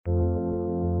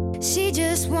She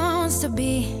just wants to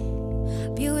be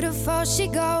beautiful. She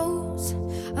goes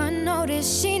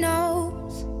unnoticed. She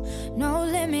knows no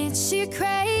limits. She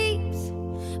craves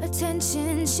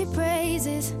attention. She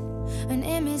praises an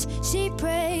image she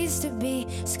prays to be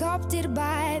sculpted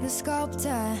by the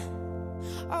sculptor.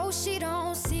 Oh, she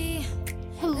don't see.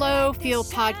 Hello, Feel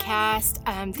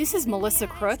Podcast. This is Melissa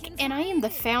Crook, and I am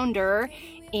the founder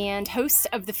and host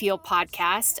of the Feel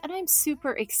Podcast, and I'm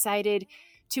super excited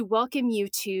to welcome you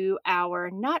to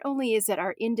not only is it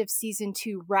our end of season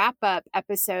 2 wrap-up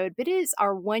episode, but it is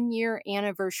our 1-year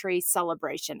anniversary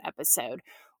celebration episode.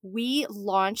 We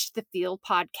launched the Feel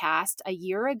Podcast a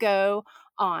year ago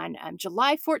on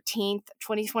July 14th,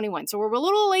 2021. So we're a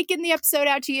little late getting the episode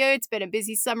out to you. It's been a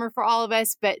busy summer for all of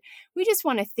us, but we just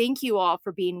want to thank you all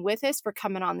for being with us, for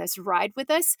coming on this ride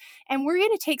with us. And we're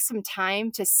going to take some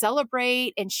time to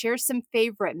celebrate and share some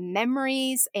favorite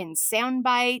memories and sound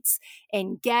bites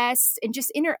and guests and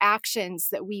just interactions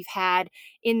that we've had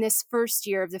in this first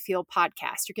year of the Feel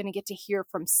Podcast. You're going to get to hear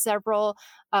from several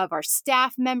of our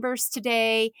staff members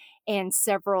today and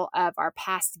several of our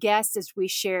past guests as we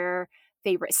share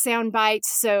favorite sound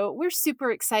bites. So we're super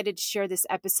excited to share this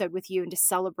episode with you and to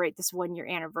celebrate this 1-year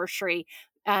anniversary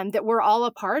that we're all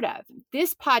a part of.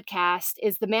 This podcast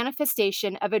is the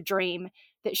manifestation of a dream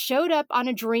that showed up on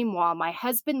a dream wall my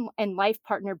husband and life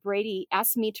partner Brady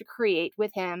asked me to create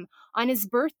with him on his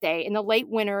birthday in the late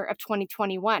winter of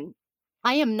 2021.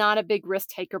 I am not a big risk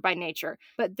taker by nature,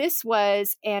 but this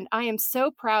was, and I am so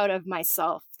proud of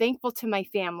myself, thankful to my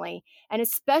family, and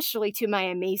especially to my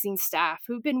amazing staff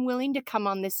who've been willing to come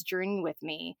on this journey with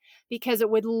me because it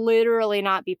would literally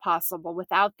not be possible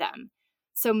without them.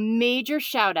 So major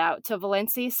shout out to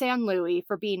Valencia San Luis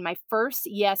for being my first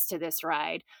yes to this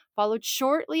ride, followed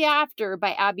shortly after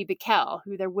by Abby Bickel,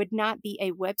 who there would not be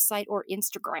a website or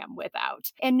Instagram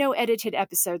without, and no edited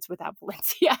episodes without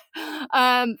Valencia.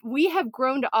 We have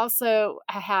grown to also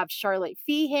have Charlotte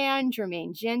Feehan,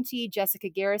 Jermaine Genty, Jessica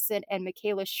Garrison, and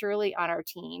Michaela Shirley on our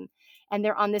team. And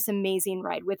they're on this amazing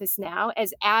ride with us now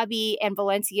as Abby and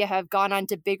Valencia have gone on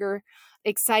to bigger,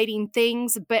 exciting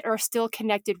things, but are still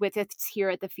connected with us here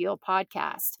at the Feel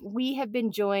Podcast. We have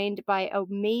been joined by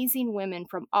amazing women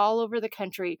from all over the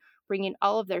country, bringing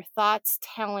all of their thoughts,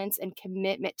 talents, and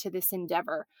commitment to this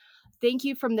endeavor. Thank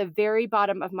you from the very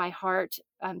bottom of my heart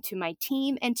to my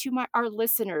team and to our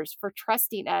listeners for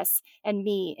trusting us and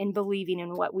me and believing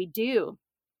in what we do.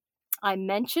 I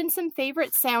mentioned some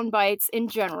favorite sound bites in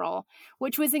general,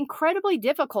 which was incredibly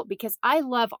difficult because I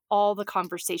love all the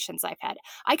conversations I've had.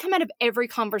 I come out of every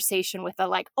conversation with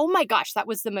oh my gosh, that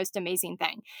was the most amazing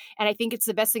thing. And I think it's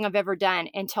the best thing I've ever done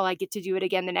until I get to do it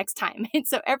again the next time. And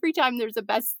so every time there's a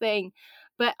best thing.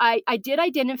 But I did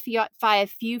identify a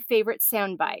few favorite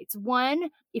sound bites. One,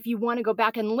 if you want to go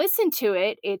back and listen to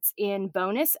it, it's in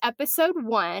bonus episode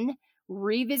 1,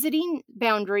 Revisiting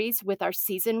Boundaries with our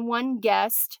season 1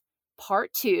 guest,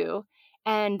 part 2,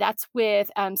 and that's with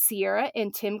Sierra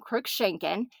and Tim Cruikshank,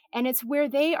 and it's where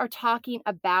they are talking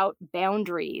about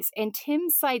boundaries. And Tim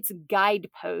cites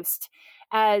guidepost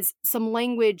as some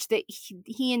language that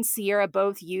he and Sierra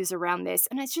both use around this,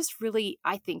 and it's just really,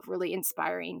 I think, really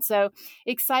inspiring. So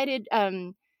excited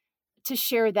to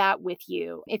share that with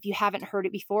you if you haven't heard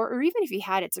it before, or even if you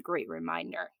had, it's a great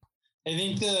reminder. I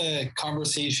think the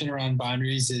conversation around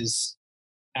boundaries is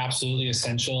absolutely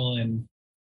essential and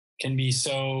can be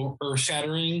so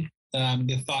earth-shattering.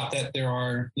 The thought that there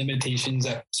are limitations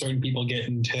that certain people get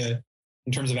into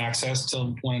in terms of access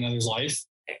to one another's life.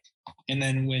 And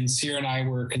then when Sierra and I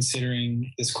were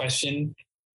considering this question,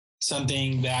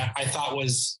 something that I thought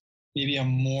was maybe a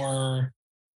more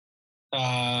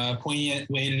poignant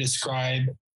way to describe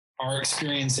our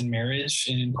experience in marriage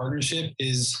and in partnership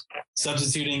is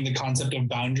substituting the concept of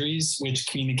boundaries, which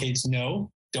communicates no,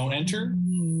 don't enter,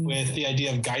 with the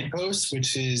idea of guideposts,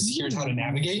 which is here's how to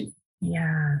navigate.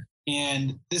 Yeah.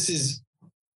 And this is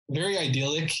very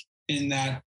idyllic in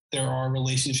that there are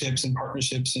relationships and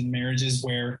partnerships and marriages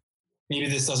where maybe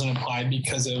this doesn't apply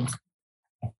because of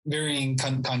varying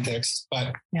contexts.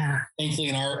 But thankfully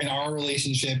in our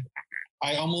relationship,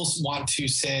 I almost want to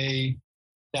say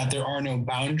that there are no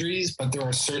boundaries, but there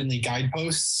are certainly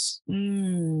guideposts.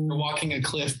 You're walking a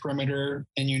cliff perimeter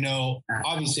and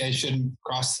obviously I shouldn't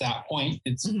cross that point.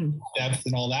 It's depth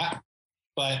and all that.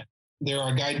 But there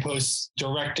are guideposts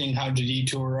directing how to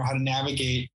detour or how to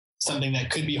navigate something that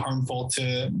could be harmful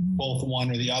to both one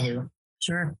or the other.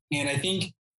 Sure. And I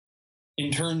think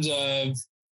in terms of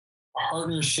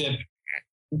partnership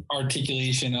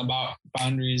articulation about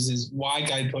boundaries is why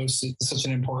guideposts is such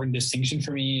an important distinction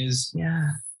for me is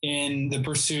in the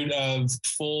pursuit of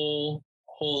full,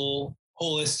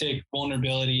 holistic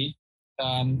vulnerability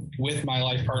with my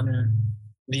life partner,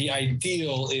 the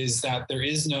ideal is that there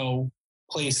is no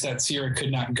place that Sierra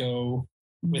could not go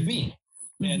with me.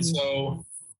 Mm-hmm. And so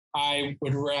I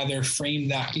would rather frame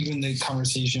that, even the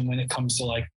conversation when it comes to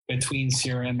like between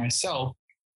Sierra and myself,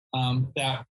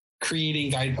 that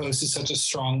creating guideposts is such a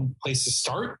strong place to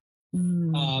start.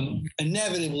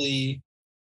 Inevitably,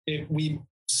 we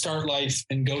start life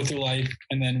and go through life.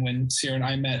 And then when Sierra and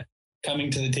I met,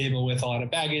 coming to the table with a lot of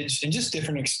baggage and just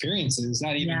different experiences,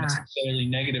 not even necessarily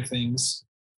negative things,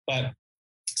 but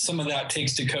some of that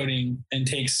takes decoding and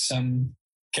takes some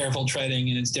careful treading,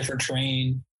 and it's different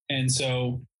terrain. And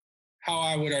so how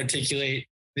I would articulate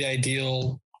the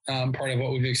ideal part of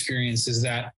what we've experienced is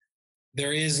that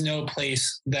there is no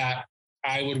place that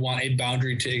I would want a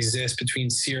boundary to exist between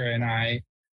Sierra and I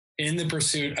in the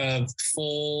pursuit of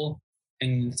full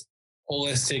and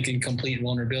holistic and complete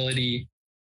vulnerability.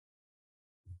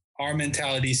 Our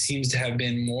mentality seems to have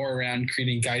been more around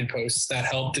creating guideposts that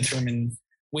help determine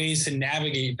ways to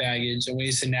navigate baggage and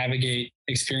ways to navigate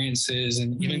experiences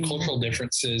and even cultural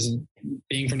differences and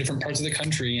being from different parts of the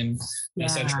country and et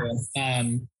cetera.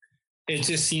 It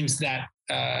just seems that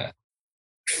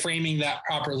framing that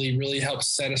properly really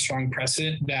helps set a strong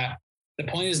precedent that the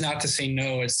point is not to say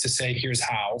no, it's to say, here's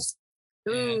how.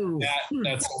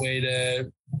 That's a way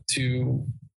to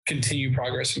continue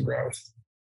progress and growth.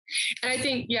 And I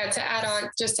think, to add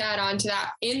on to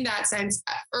that, in that sense,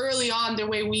 early on, the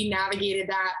way we navigated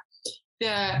that,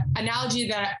 the analogy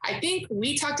that I think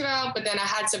we talked about, but then I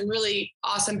had some really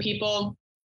awesome people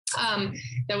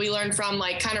that we learned from,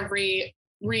 like kind of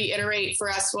reiterate for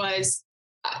us, was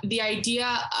the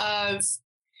idea of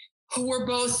we're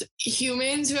both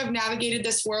humans who have navigated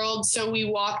this world. So we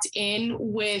walked in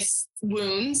with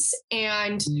wounds,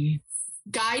 and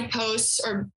guideposts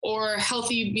or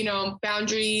healthy,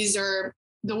 boundaries, or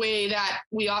the way that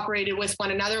we operated with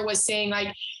one another was saying,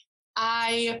 like,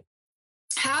 I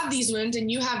have these wounds and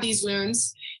you have these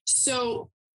wounds. So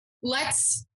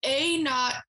let's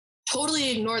not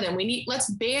totally ignore them. Let's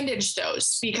bandage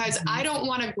those, because I don't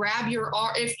want to grab your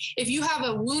arm. If you have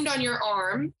a wound on your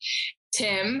arm,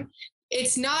 Tim,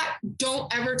 it's not,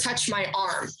 don't ever touch my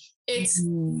arm. It's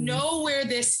know where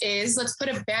this is. Let's put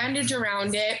a bandage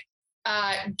around it.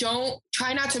 Don't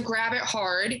try not to grab it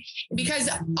hard, because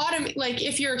like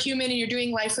if you're a human and you're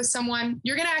doing life with someone,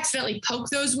 you're going to accidentally poke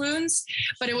those wounds,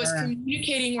 but it was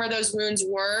communicating where those wounds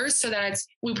were, so that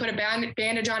we put a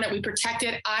bandage on it, we protect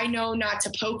it. I know not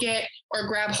to poke it or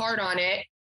grab hard on it.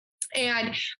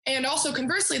 And also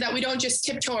conversely, that we don't just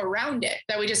tiptoe around it,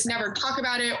 that we just never talk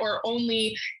about it or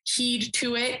only heed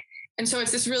to it. And so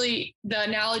it's the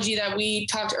analogy that we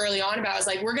talked early on about is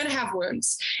like, we're going to have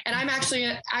wounds, and I'm actually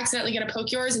accidentally going to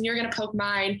poke yours and you're going to poke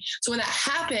mine. So when that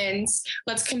happens,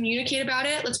 let's communicate about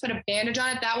it. Let's put a bandage on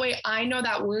it. That way I know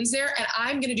that wound's there, and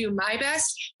I'm going to do my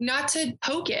best not to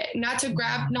poke it, not to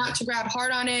grab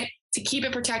hard on it, to keep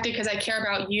it protected because I care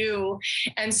about you.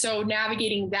 And so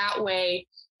navigating that way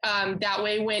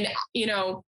when,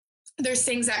 there's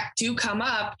things that do come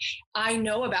up, I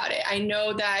know about it. I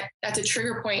know that that's a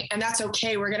trigger point, and that's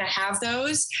okay. We're going to have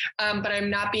those, but I'm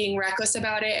not being reckless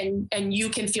about it. And you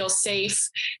can feel safe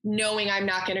knowing I'm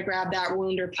not going to grab that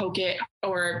wound or poke it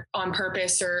or on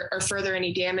purpose or further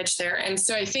any damage there. And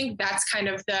so I think that's kind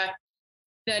of the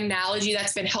analogy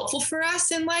that's been helpful for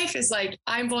us in life, is like,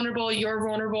 I'm vulnerable, you're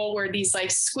vulnerable. We're these like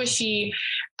squishy,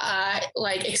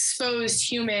 like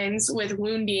exposed humans with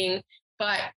wounding.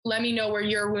 But let me know where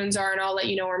your wounds are, and I'll let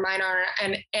you know where mine are.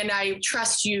 And I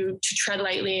trust you to tread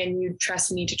lightly, and you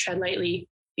trust me to tread lightly,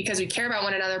 because we care about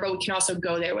one another, but we can also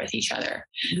go there with each other.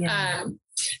 Yeah.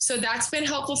 So that's been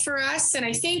helpful for us. And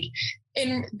I think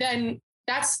then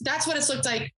that's what it's looked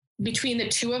like between the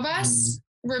two of us.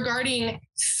 Regarding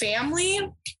family,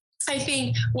 I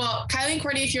think, well, Kylie and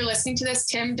Courtney, if you're listening to this,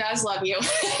 Tim does love you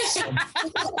so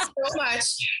much,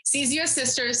 sees you as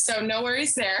sisters, so no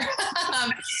worries there.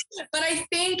 But I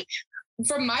think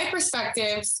from my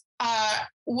perspective,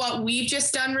 what we've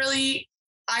just done really,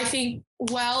 I think,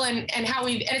 well, and how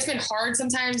and it's been hard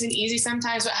sometimes and easy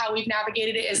sometimes, but how we've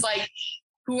navigated it is like,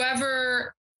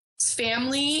 whoever's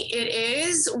family it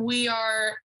is, we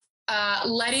are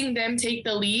letting them take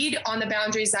the lead on the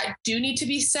boundaries that do need to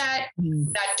be set,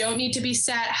 that don't need to be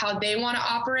set, how they want to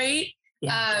operate.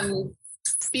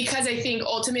 Because I think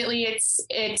ultimately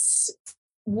it's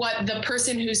what the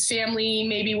person whose family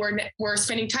maybe we're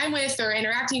spending time with or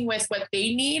interacting with, what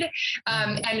they need.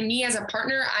 And me as a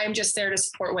partner, I'm just there to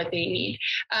support what they need.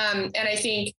 And I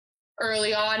think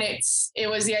early on, it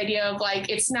was the idea of like,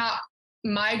 it's not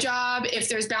my job, if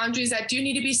there's boundaries that do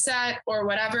need to be set or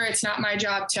whatever, it's not my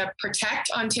job to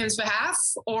protect on Tim's behalf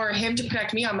or him to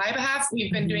protect me on my behalf.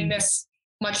 We've been doing this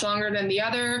much longer than the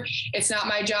other. It's not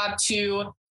my job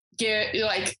to give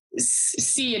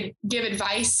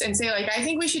advice and say like, I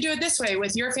think we should do it this way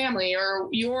with your family or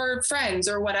your friends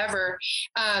or whatever.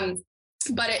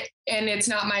 It's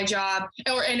not my job,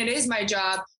 and it is my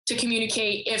job to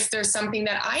communicate if there's something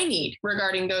that I need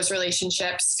regarding those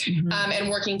relationships, and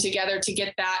working together to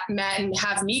get that met and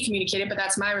have me communicate it. But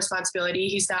that's my responsibility.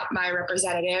 He's not my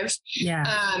representative.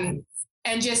 Yeah.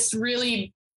 And just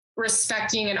really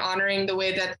respecting and honoring the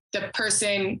way that the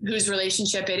person whose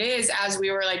relationship it is, as we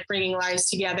were like bringing lives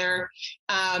together,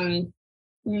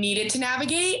 needed to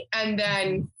navigate, and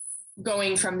then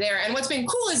going from there. And what's been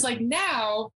cool is like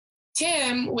now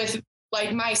Tim with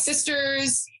like my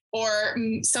sisters or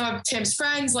some of Tim's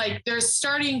friends, like there's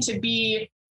starting to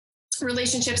be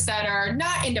relationships that are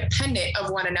not independent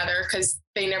of one another because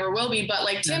they never will be. But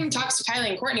like Tim talks to Kylie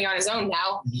and Courtney on his own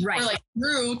now. Right. Or like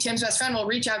Drew, Tim's best friend, will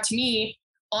reach out to me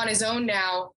on his own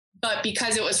now. But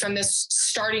because it was from this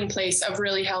starting place of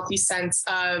really healthy sense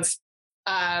of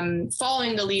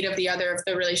following the lead of the other, of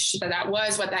the relationship that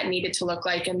was, what that needed to look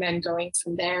like, and then going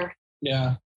from there.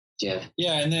 Yeah.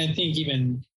 Yeah. And then I think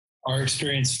even our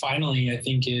experience finally, I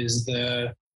think, is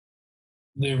the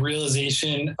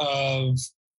realization of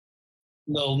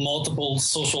the multiple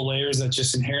social layers that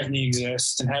just inherently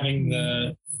exist, and having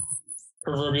the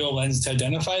proverbial lens to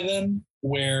identify them,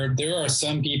 where there are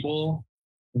some people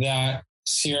that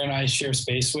Sierra and I share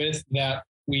space with that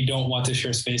we don't want to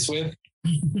share space with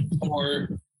or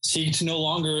seek to no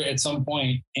longer at some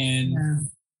point. And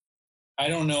I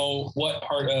don't know what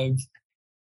part of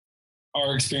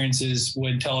our experiences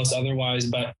would tell us otherwise,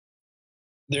 but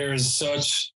there's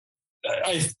such,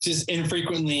 I just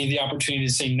infrequently the opportunity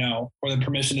to say no, or the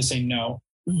permission to say no.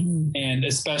 And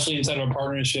especially inside of a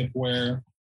partnership where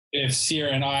if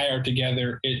Sierra and I are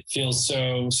together, it feels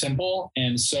so simple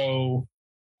and so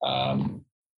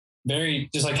very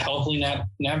just like healthily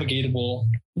navigatable.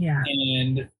 Yeah.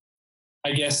 And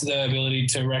I guess the ability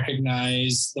to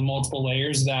recognize the multiple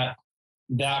layers that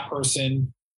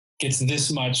person gets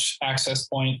this much access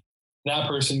point, that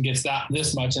person gets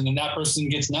this much, and then that person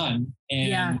gets none.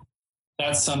 And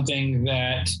that's something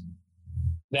that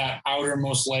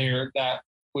outermost layer that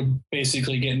would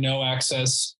basically get no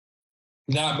access.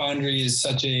 That boundary is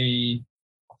such an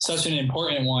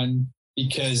important one,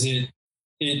 because it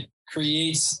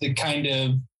creates the kind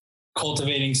of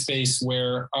cultivating space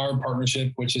where our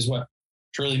partnership, which is what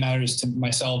truly matters to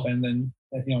myself, and then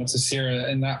it's a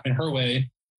Sierra in her way.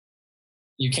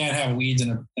 You can't have weeds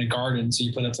in a garden, so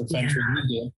you put up a fence or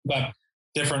media. But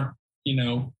different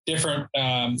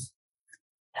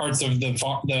parts of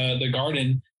the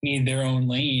garden need their own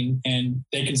lane, and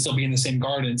they can still be in the same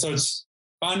garden. So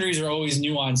boundaries are always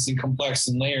nuanced and complex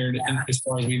and layered as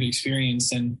far as we've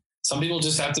experienced. And some people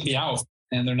just have to be out,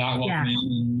 and they're not welcome in.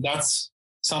 And that's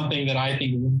something that I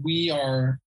think we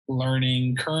are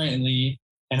learning currently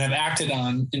and have acted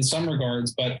on in some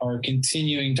regards, but are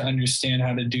continuing to understand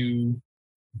how to do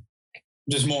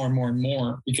just more and more and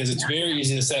more, because it's very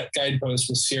easy to set guideposts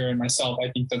with Sierra and myself. I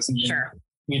think that's something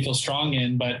we feel strong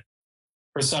in, but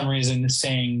for some reason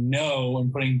saying no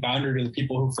and putting boundary to the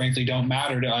people who frankly don't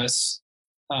matter to us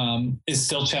is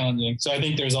still challenging. So I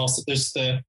think there's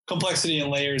the complexity and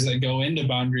layers that go into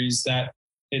boundaries, that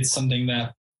it's something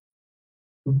that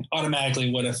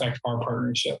automatically would affect our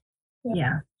partnership.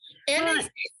 Yeah. And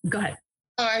go ahead.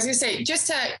 Oh, I was going to say, just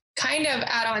to kind of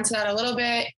add on to that a little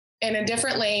bit in a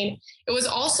different lane, it was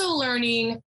also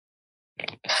learning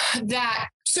that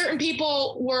certain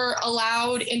people were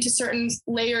allowed into certain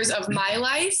layers of my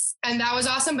life, and that was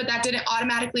awesome, but that didn't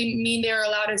automatically mean they were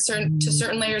allowed to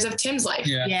certain layers of Tim's life.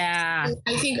 I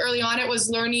think early on it was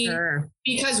learning,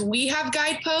 because we have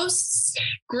guideposts,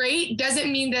 great,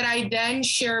 doesn't mean that I then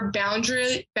share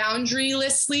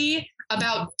boundarylessly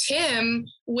about Tim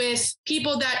with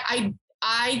people that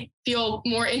I feel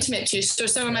more intimate to. So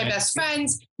some of my best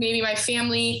friends, maybe my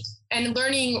family, and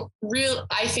learning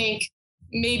I think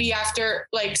maybe after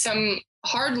like some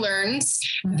hard learns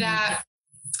that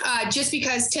just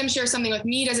because Tim shares something with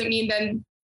me doesn't mean then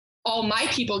all my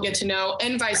people get to know,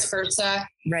 and vice versa.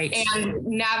 Right. And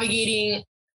navigating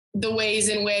the ways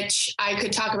in which I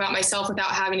could talk about myself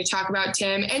without having to talk about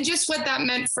Tim, and just what that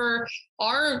meant for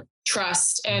our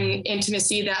trust and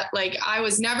intimacy that like I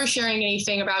was never sharing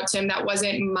anything about Tim that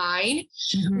wasn't mine,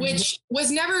 which was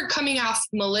never coming off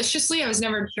maliciously. I was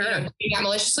never doing that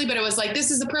maliciously, but it was like, this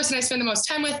is the person I spend the most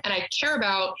time with and I care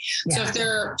about. Yeah. So if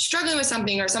they're struggling with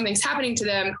something or something's happening to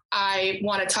them, I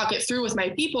want to talk it through with my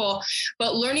people.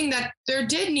 But learning that there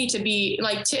did need to be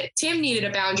like Tim needed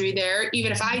a boundary there,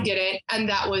 even if I didn't, and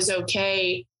that was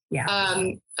okay. Yeah.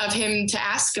 Of him to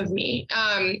ask of me,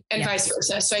 and vice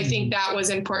versa. So I think that was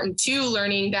important too,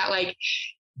 learning that like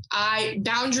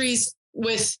boundaries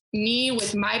with me,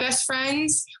 with my best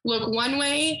friends look one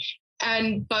way,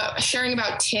 but sharing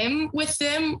about Tim with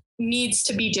them needs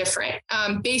to be different,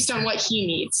 based on what he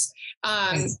needs,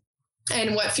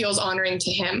 and what feels honoring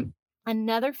to him.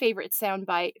 Another favorite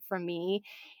soundbite from me,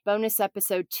 bonus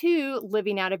episode 2,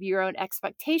 Living Out of Your Own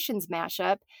Expectations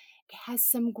mashup, has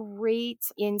some great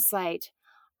insight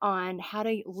on how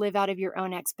to live out of your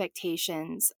own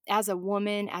expectations as a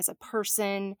woman, as a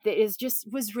person. That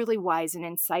was really wise and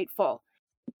insightful.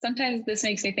 Sometimes this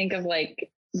makes me think of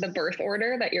like the birth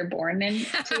order that you're born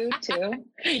into too.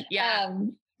 Yeah.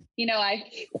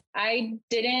 I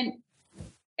didn't,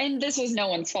 and this was no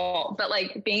one's fault, but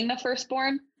like being the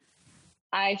firstborn,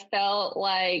 I felt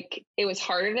like it was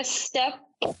harder to step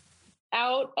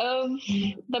out of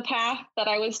the path that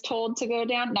I was told to go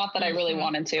down. Not that I really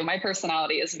wanted to. My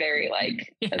personality is very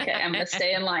like, okay, I'm going to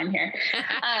stay in line here.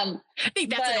 I think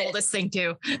that's the oldest thing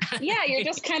too. Yeah. You're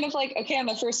just kind of like, okay, I'm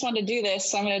the first one to do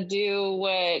this. So I'm going to do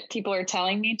what people are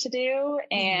telling me to do.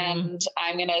 And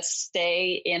I'm going to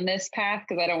stay in this path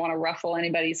because I don't want to ruffle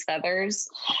anybody's feathers.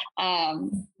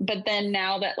 But then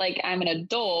now that like I'm an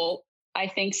adult, I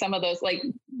think some of those, like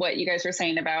what you guys were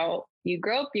saying about you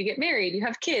grow up, you get married, you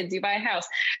have kids, you buy a house.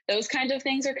 Those kinds of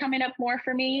things are coming up more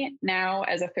for me now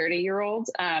as a 30-year-old.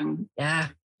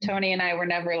 Tony and I were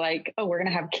never like, oh, we're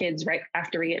going to have kids right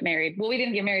after we get married. Well, we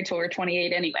didn't get married till we were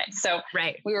 28 anyway. So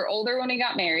we were older when we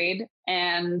got married,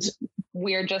 and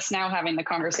we're just now having the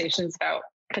conversations about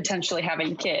potentially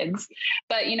having kids.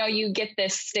 But, you get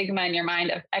this stigma in your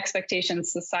mind of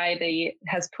expectations society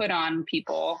has put on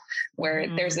people where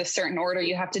there's a certain order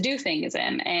you have to do things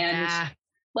in. And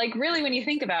like, really, when you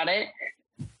think about it,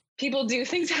 people do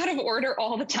things out of order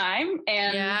all the time,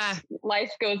 and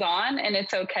life goes on and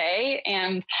it's okay.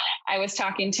 And I was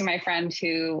talking to my friend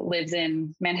who lives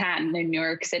in Manhattan in New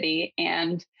York City,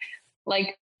 and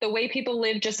like the way people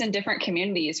live just in different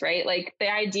communities, right? Like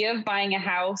the idea of buying a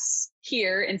house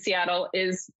here in Seattle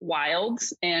is wild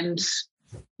and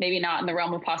maybe not in the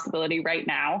realm of possibility right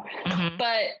now.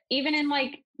 But even in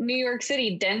like New York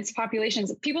City, dense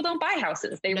populations, people don't buy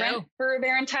houses. They rent for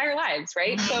their entire lives,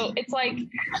 right? So it's like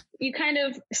you kind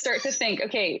of start to think,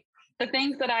 okay, the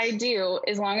things that I do,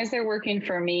 as long as they're working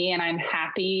for me and I'm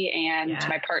happy and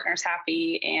my partner's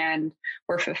happy and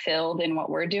we're fulfilled in what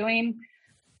we're doing,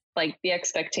 like the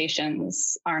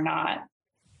expectations are not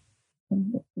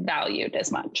valued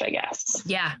as much, I guess.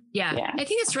 Yeah. I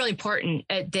think it's really important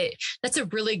that's a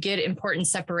really good, important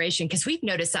separation, because we've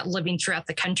noticed that living throughout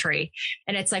the country,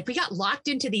 and it's like, we got locked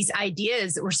into these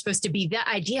ideas that were supposed to be the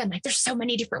idea. And like, there's so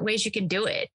many different ways you can do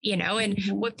it, and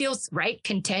what feels right,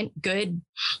 content, good,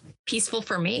 peaceful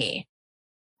for me.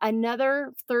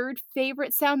 Another third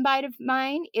favorite soundbite of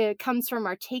mine, it comes from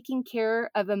our Taking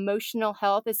Care of Emotional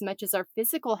Health as Much as Our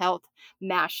Physical Health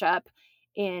mashup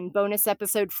in bonus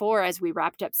episode 4 as we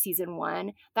wrapped up season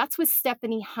 1. That's with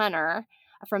Stephanie Hunter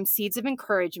from Seeds of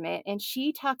Encouragement. And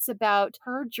she talks about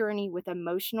her journey with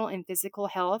emotional and physical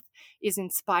health is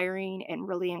inspiring and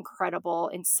really incredible,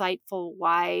 insightful,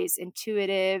 wise,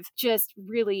 intuitive, just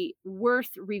really worth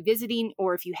revisiting.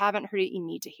 Or if you haven't heard it, you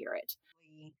need to hear it.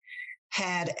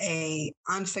 Had a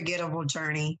unforgettable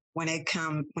journey when it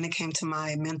came to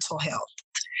my mental health,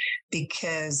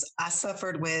 because I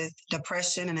suffered with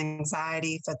depression and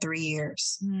anxiety for 3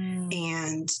 years.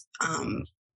 And,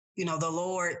 the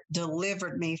Lord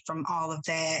delivered me from all of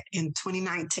that in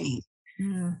 2019.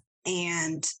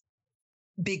 And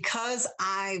because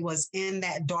I was in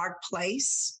that dark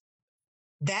place,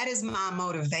 that is my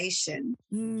motivation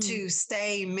to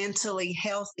stay mentally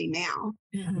healthy now,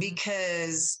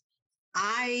 because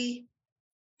my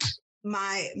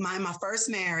first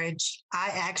marriage,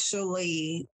 I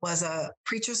actually was a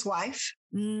preacher's wife.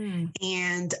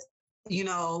 And,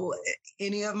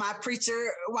 any of my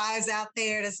preacher wives out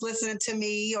there that's listening to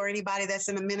me, or anybody that's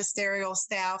in the ministerial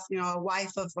staff, a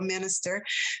wife of a minister,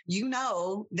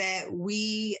 that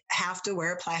we have to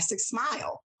wear a plastic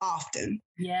smile. often.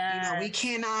 Yeah. We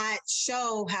cannot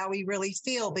show how we really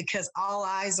feel because all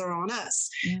eyes are on us.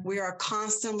 Mm-hmm. We are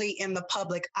constantly in the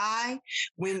public eye.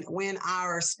 When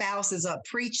our spouse is up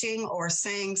preaching or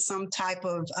saying some type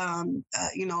of,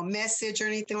 message or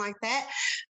anything like that,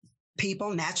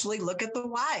 people naturally look at the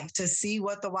wife to see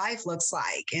what the wife looks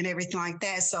like and everything like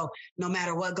that. So no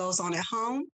matter what goes on at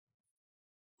home,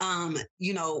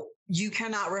 you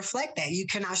cannot reflect that. You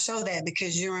cannot show that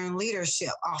because you're in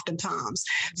leadership oftentimes.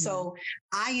 Mm-hmm. So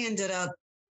I ended up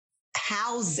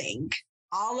housing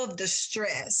all of the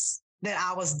stress that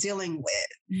I was dealing with.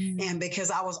 Mm-hmm. And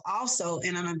because I was also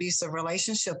in an abusive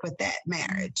relationship with that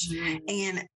marriage. Mm-hmm.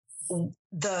 And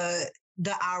the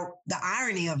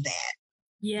irony of that,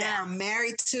 that I'm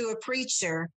married to a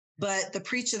preacher, but the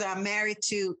preacher that I'm married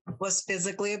to was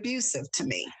physically abusive to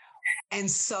me. And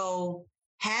so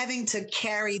having to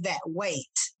carry that weight,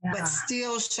 but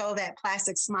still show that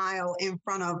plastic smile in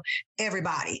front of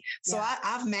everybody. So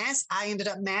I ended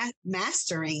up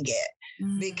mastering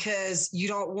it because you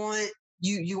don't want,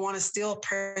 you want to still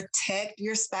protect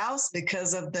your spouse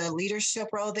because of the leadership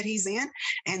role that he's in.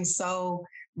 And so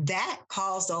that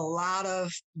caused a lot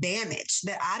of damage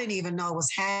that I didn't even know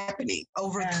was happening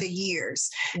over the years.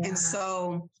 Yeah. And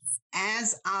so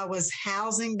as I was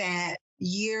housing that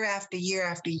year after year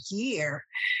after year,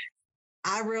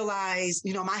 I realized,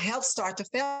 my health started to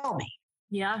fail me.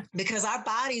 Yeah. Because our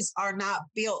bodies are not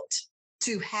built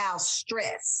to house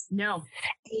stress. No.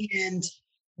 And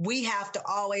we have to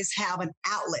always have an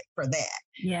outlet for that.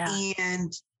 Yeah.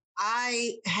 And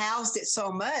I housed it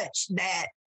so much that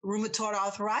rheumatoid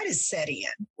arthritis set in.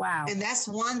 Wow. And that's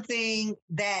one thing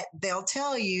that they'll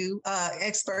tell you,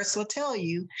 experts will tell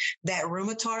you, that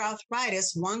rheumatoid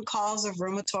arthritis, one cause of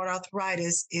rheumatoid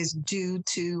arthritis is due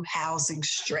to housing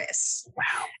stress.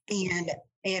 Wow.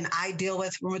 And I deal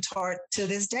with rheumatoid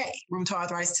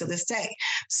arthritis to this day.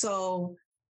 So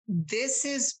this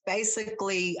is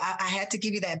basically, I had to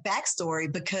give you that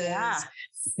backstory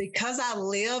because I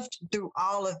lived through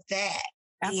all of that.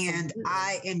 Absolutely. And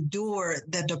I endured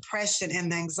the depression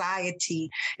and the anxiety.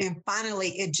 And finally,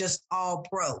 it just all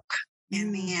broke.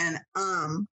 And then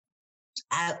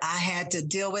I had to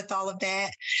deal with all of that.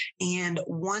 And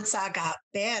once I got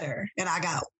better and I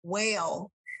got well,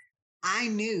 I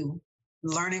knew,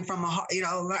 learning from I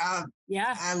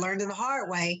learned it the hard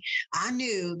way. I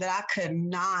knew that I could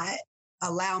not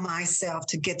allow myself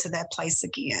to get to that place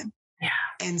again. Yeah.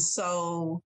 And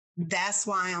so that's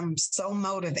why I'm so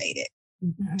motivated.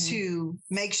 To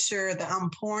make sure that I'm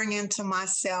pouring into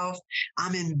myself.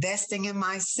 I'm investing in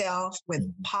myself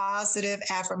with positive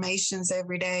affirmations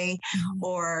every day,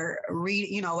 or read,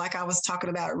 like I was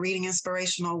talking about, reading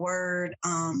inspirational word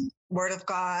of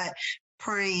God,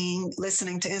 praying,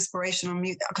 listening to inspirational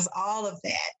music, because all of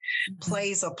that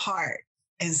plays a part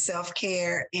in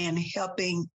self-care and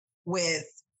helping with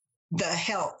the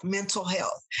health, mental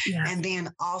health, and then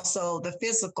also the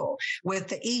physical with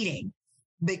the eating.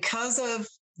 Because of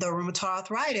the rheumatoid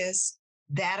arthritis,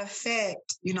 that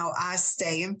effect, I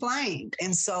stay inflamed.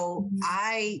 And so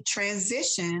I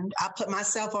transitioned. I put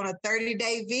myself on a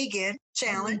 30-day vegan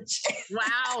challenge.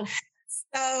 Wow.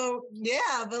 So can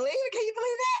you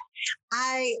believe that?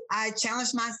 I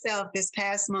challenged myself this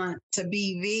past month to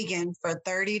be vegan for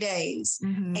 30 days.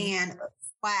 And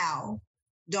wow.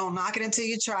 Don't knock it until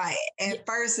you try it. At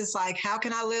first, it's like, how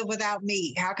can I live without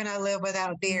meat? How can I live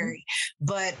without dairy?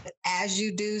 But as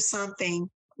you do something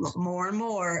more and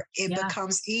more, it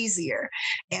becomes easier.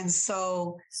 And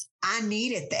so I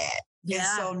needed that. Yeah. And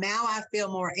so now I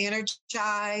feel more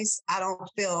energized. I don't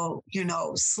feel,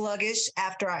 sluggish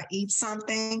after I eat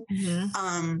something.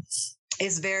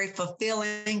 It's very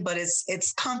fulfilling, but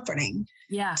it's comforting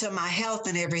to my health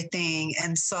and everything.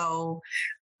 And so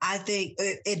I think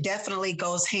it definitely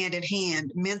goes hand in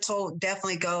hand. Mental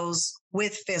definitely goes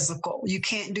with physical. You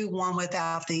can't do one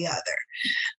without the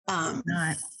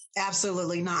other.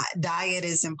 Absolutely not. Diet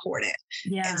is important.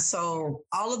 Yeah. And so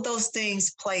all of those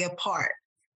things play a part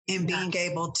in being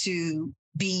able to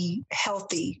be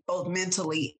healthy, both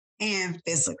mentally and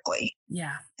physically.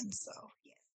 Yeah. And so.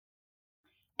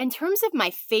 In terms of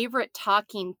my favorite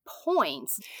talking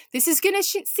points, this is going to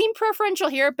seem preferential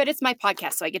here, but it's my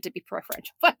podcast, so I get to be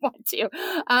preferential if I want to.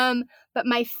 But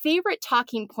my favorite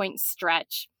talking point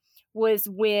stretch was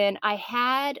when I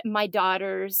had my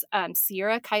daughters,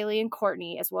 Sierra, Kylie, and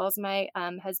Courtney, as well as my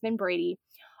husband, Brady,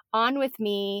 on with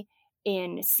me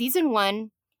in season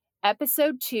 1,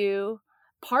 episode 2,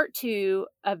 part 2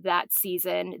 of that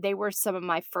season. They were some of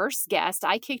my first guests.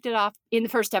 I kicked it off in the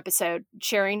first episode,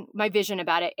 sharing my vision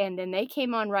about it. And then they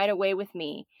came on right away with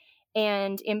me.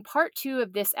 And in part 2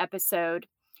 of this episode,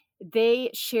 they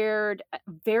shared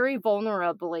very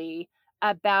vulnerably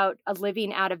about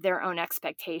living out of their own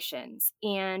expectations.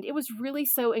 And it was really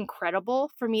so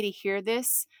incredible for me to hear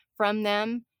this from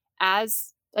them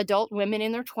as adult women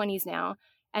in their 20s now.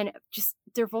 And just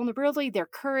their vulnerability, their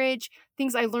courage,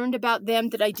 things I learned about them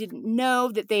that I didn't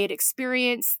know that they had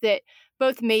experienced, that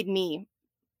both made me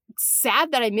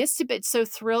sad that I missed it, but so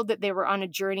thrilled that they were on a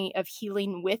journey of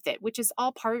healing with it, which is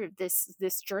all part of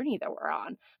this journey that we're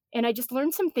on. And I just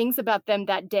learned some things about them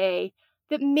that day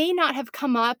that may not have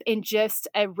come up in just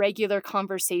a regular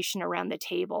conversation around the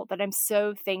table. But I'm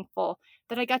so thankful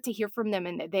that I got to hear from them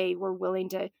and that they were willing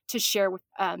to share with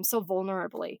so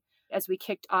vulnerably as we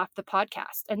kicked off the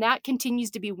podcast. And that continues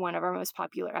to be one of our most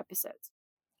popular episodes.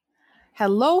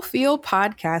 Hello, Feel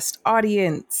Podcast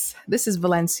audience. This is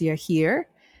Valencia here.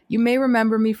 You may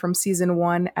remember me from season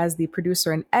 1 as the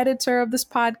producer and editor of this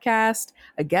podcast,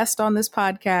 a guest on this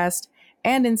podcast,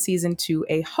 and in season 2,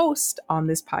 a host on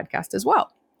this podcast as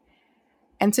well.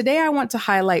 And today I want to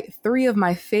highlight 3 of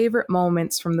my favorite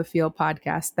moments from the Feel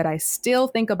Podcast that I still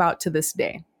think about to this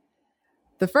day.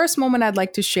 The first moment I'd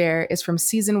like to share is from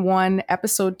season 1,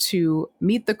 episode 2,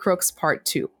 Meet the Crooks Part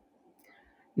 2.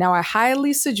 Now, I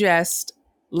highly suggest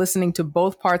listening to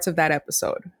both parts of that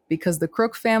episode because the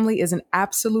Crook family is an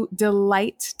absolute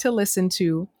delight to listen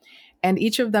to, and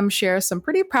each of them shares some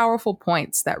pretty powerful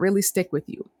points that really stick with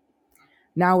you.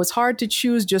 Now, it's hard to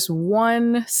choose just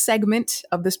one segment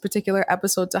of this particular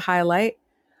episode to highlight,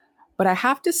 but I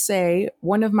have to say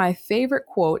one of my favorite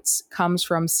quotes comes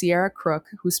from Sierra Crook,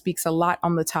 who speaks a lot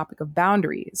on the topic of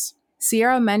boundaries.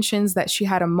 Sierra mentions that she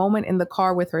had a moment in the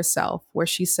car with herself where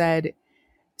she said,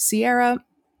 "Sierra,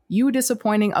 you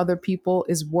disappointing other people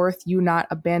is worth you not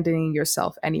abandoning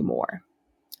yourself anymore."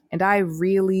 And I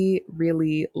really,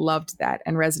 really loved that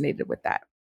and resonated with that.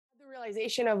 The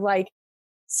realization of like,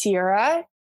 Sierra,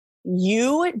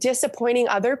 you disappointing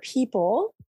other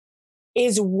people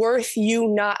is worth you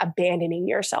not abandoning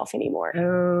yourself anymore.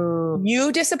 Oh.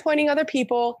 You disappointing other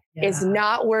people is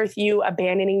not worth you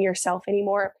abandoning yourself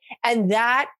anymore. And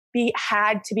that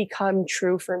had to become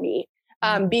true for me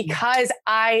because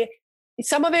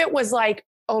some of it was like,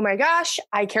 oh my gosh,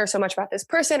 I care so much about this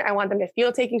person. I want them to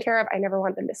feel taken care of. I never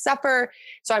want them to suffer.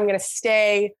 So I'm going to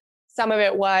stay. Some of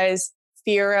it was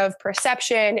fear of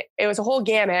perception. It was a whole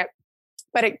gamut,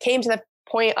 but it came to the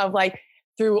point of like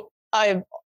through a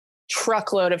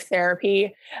truckload of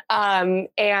therapy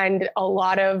and a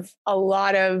lot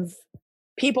of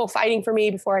people fighting for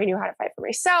me before I knew how to fight for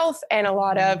myself, and a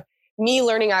lot of me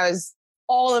learning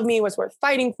all of me was worth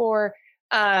fighting for.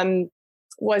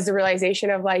 Was the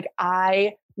realization of like,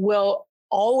 you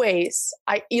always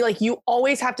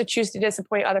have to choose to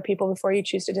disappoint other people before you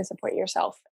choose to disappoint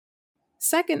yourself.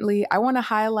 Secondly, I want to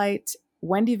highlight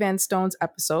Wendy Van Stone's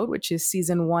episode, which is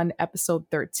season 1, episode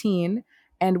 13,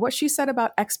 and what she said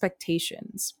about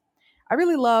expectations. I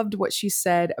really loved what she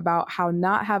said about how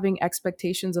not having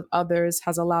expectations of others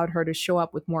has allowed her to show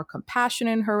up with more compassion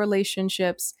in her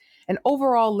relationships and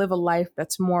overall live a life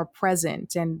that's more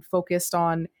present and focused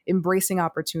on embracing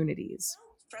opportunities.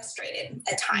 Frustrated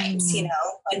at times,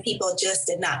 when people just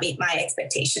did not meet my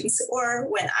expectations or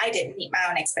when I didn't meet my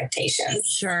own expectations.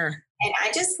 Sure. And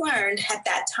I just learned at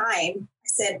that time, I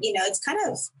said, it's kind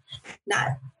of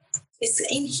it's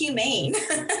inhumane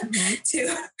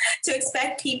to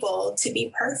expect people to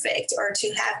be perfect or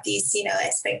to have these,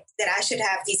 that I should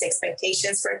have these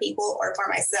expectations for people or for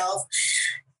myself.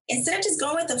 Instead of just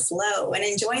going with the flow and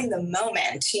enjoying the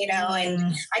moment,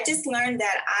 and I just learned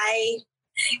that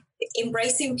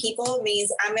embracing people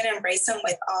means I'm going to embrace them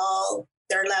with all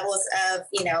their levels of,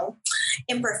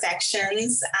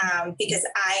 imperfections, because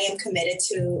I am committed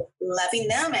to loving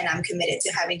them and I'm committed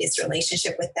to having this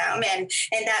relationship with them. And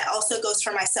that also goes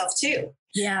for myself too.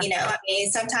 Yeah.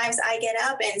 Sometimes I get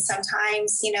up and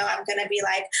sometimes, I'm going to be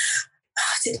like,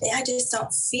 today I just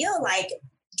don't feel like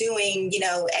doing,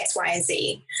 X, Y, and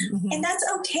Z. And that's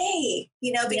okay,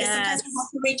 because sometimes we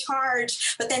have to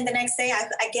recharge. But then the next day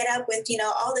I get up with,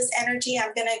 all this energy.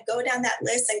 I'm going to go down that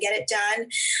list and get it done.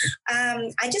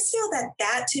 I just feel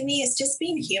that to me is just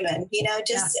being human, I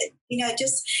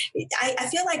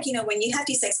feel like, when you have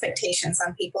these expectations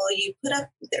on people, you put up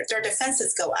their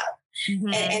defenses go up. And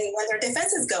when their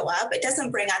defenses go up, it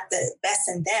doesn't bring out the best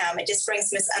in them. It just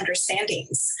brings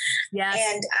misunderstandings. Yeah.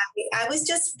 And I was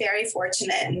just very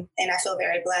fortunate and I feel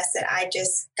very blessed that I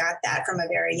just got that from a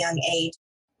very young age.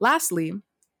 Lastly,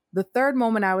 the third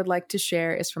moment I would like to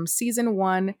share is from season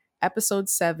 1, episode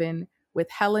 7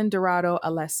 with Helen Dorado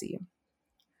Alessi.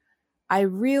 I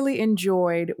really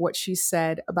enjoyed what she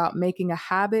said about making a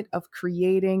habit of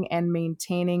creating and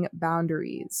maintaining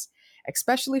boundaries.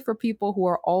 especially for people who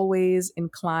are always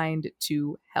inclined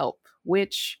to help,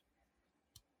 which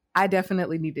I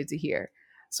definitely needed to hear.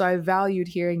 So I valued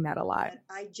hearing that a lot.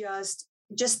 I just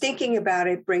thinking about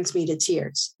it brings me to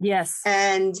tears. Yes.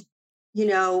 And,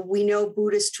 we know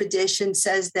Buddhist tradition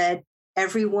says that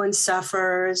everyone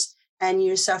suffers and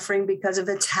you're suffering because of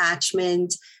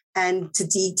attachment and to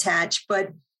detach.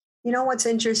 But you know what's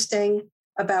interesting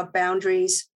about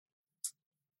boundaries?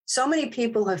 So many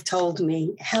people have told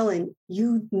me, Helen,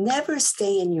 you never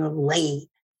stay in your lane.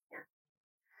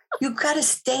 You got to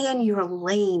stay in your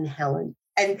lane, Helen.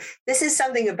 And this is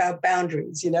something about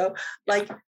boundaries, like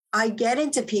I get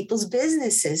into people's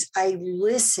businesses. I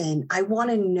listen. I want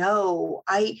to know.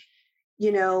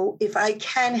 If I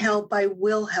can help, I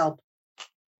will help.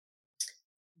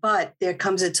 But there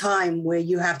comes a time where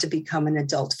you have to become an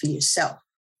adult for yourself.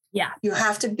 Yeah. You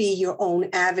have to be your own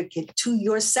advocate to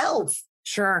yourself.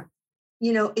 Sure.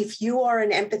 If you are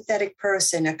an empathetic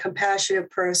person, a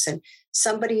compassionate person,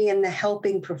 somebody in the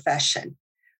helping profession,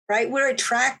 right? We're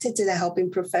attracted to the helping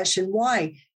profession.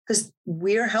 Why? Because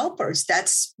we're helpers.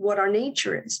 That's what our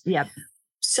nature is. Yep.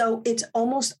 So it's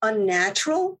almost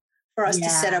unnatural for us to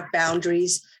set up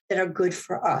boundaries that are good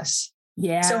for us.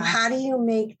 Yeah. So how do you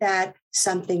make that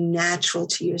something natural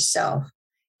to yourself?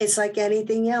 It's like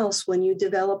anything else. When you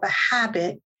develop a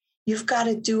habit, you've got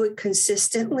to do it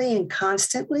consistently and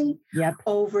constantly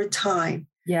over time.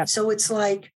 Yep. So it's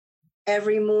like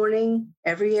every morning,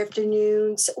 every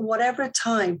afternoon, whatever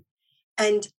time.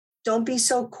 And don't be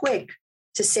so quick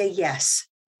to say yes.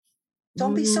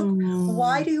 Don't be so.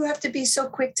 Why do you have to be so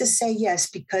quick to say yes?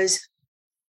 Because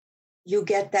you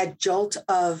get that jolt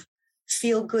of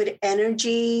feel good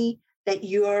energy that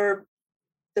you're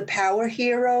the power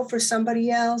hero for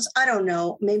somebody else. I don't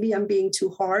know. Maybe I'm being too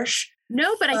harsh.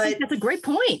 No, but I think that's a great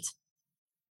point.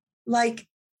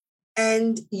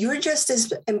 And you're just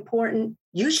as important.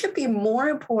 You should be more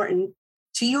important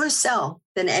to yourself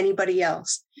than anybody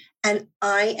else. And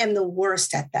I am the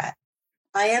worst at that.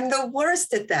 And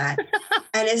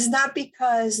it's not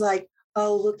because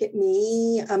oh, look at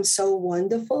me, I'm so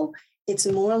wonderful. It's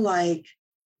more like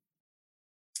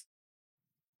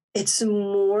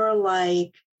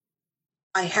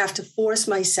I have to force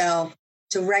myself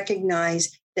to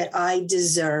recognize that I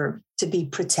deserve to be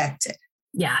protected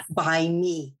by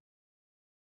me.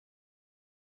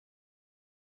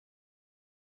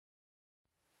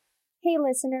 Hey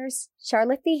listeners,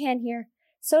 Charlotte Behan here,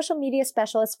 social media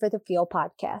specialist for the Feel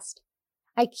podcast.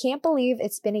 I can't believe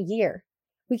it's been a year.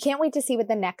 We can't wait to see what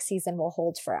the next season will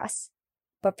hold for us.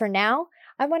 But for now,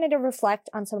 I wanted to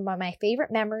reflect on some of my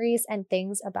favorite memories and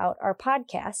things about our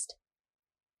podcast.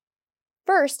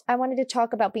 First, I wanted to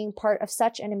talk about being part of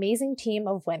such an amazing team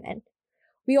of women.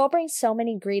 We all bring so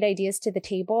many great ideas to the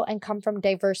table and come from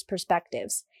diverse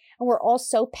perspectives, and we're all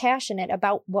so passionate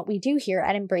about what we do here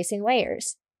at Embracing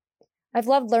Layers. I've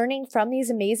loved learning from these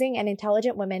amazing and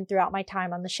intelligent women throughout my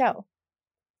time on the show.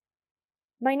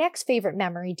 My next favorite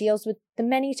memory deals with the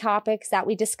many topics that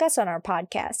we discuss on our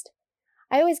podcast.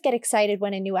 I always get excited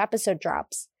when a new episode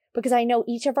drops, because I know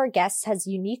each of our guests has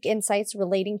unique insights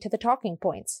relating to the talking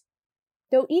points.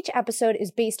 Though each episode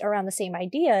is based around the same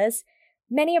ideas,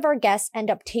 many of our guests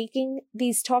end up taking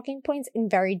these talking points in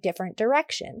very different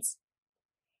directions.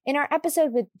 In our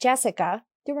episode with Jessica,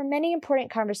 there were many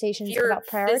important conversations about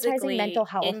prioritizing mental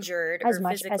health injured as or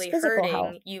much as physically physical hurting,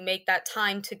 health. you make that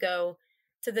time to go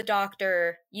to the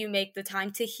doctor, you make the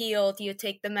time to heal, you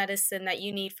take the medicine that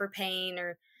you need for pain,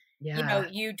 or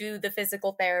you do the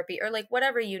physical therapy, or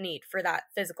whatever you need for that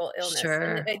physical illness. Sure.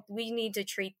 And we need to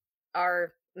treat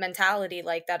our mentality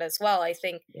like that as well. I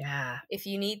think if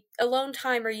you need alone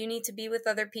time or you need to be with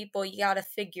other people, you got to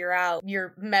figure out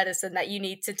your medicine that you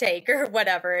need to take or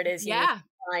whatever it is you need to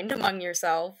find among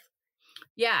yourself.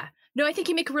 Yeah. No, I think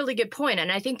you make a really good point.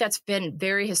 And I think that's been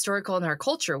very historical in our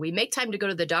culture. We make time to go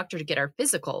to the doctor to get our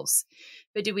physicals.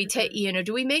 But do we take,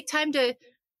 do we make time to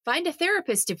find a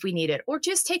therapist if we need it, or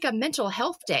just take a mental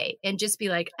health day and just be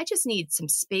like, I just need some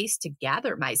space to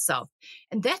gather myself.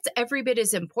 And that's every bit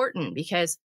as important,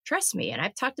 because trust me, and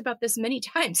I've talked about this many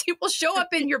times, it will show up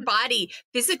in your body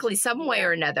physically some way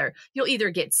or another. You'll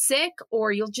either get sick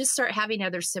or you'll just start having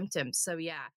other symptoms. So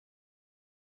yeah.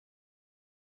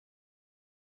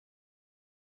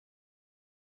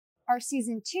 Our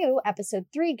season 2, episode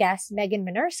 3 guest, Megan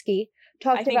Minersky,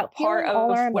 talked about part of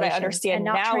all our what I emotions understand and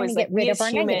not now trying is to get rid we of as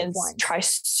our negative humans ones. try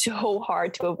so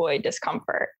hard to avoid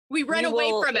discomfort. We run away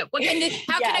from it.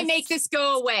 How can I make this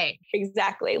go away?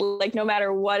 Exactly. Like no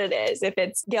matter what it is, if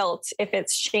it's guilt, if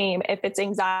it's shame, if it's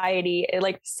anxiety,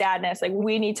 like sadness, like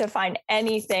we need to find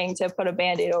anything to put a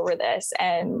Band-Aid over this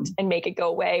and make it go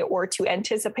away, or to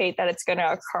anticipate that it's going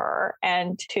to occur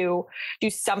and to do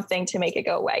something to make it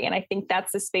go away. And I think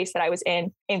that's the space that I was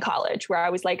in college, where I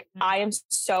was like, I am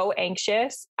so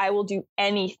anxious. I will do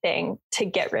anything to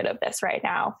get rid of this right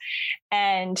now.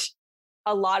 And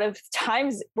a lot of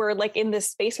times we're like in this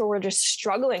space where we're just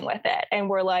struggling with it. And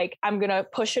we're like, I'm going to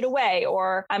push it away,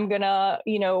 or I'm going to,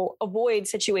 avoid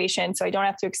situations so I don't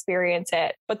have to experience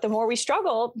it. But the more we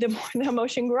struggle, the more the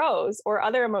emotion grows, or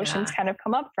other emotions kind of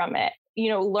come up from it.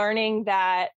 Learning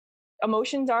that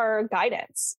emotions are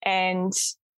guidance. And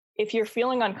if you're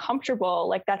feeling uncomfortable,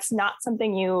 like that's not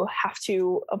something you have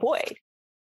to avoid.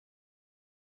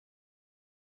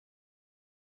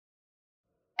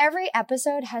 Every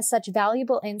episode has such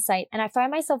valuable insight, and I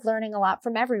find myself learning a lot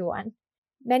from everyone.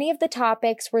 Many of the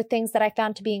topics were things that I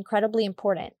found to be incredibly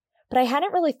important, but I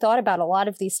hadn't really thought about a lot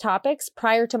of these topics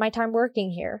prior to my time working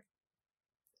here.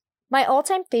 My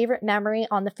all-time favorite memory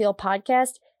on the Feel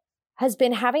podcast has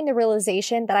been having the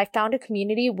realization that I found a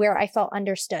community where I felt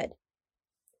understood.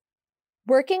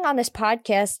 Working on this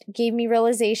podcast gave me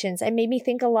realizations and made me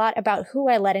think a lot about who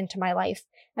I let into my life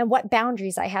and what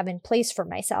boundaries I have in place for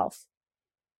myself.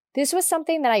 This was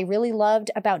something that I really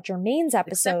loved about Jermaine's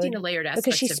episode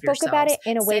because she spoke about it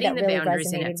in a way that really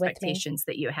resonated with me.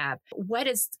 That you have. What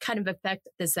kind of effect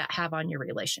does that have on your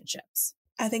relationships?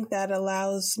 I think that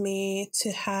allows me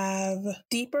to have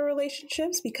deeper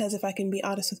relationships, because if I can be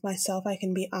honest with myself, I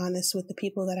can be honest with the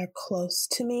people that are close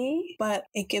to me, but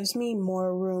it gives me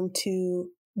more room to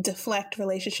deflect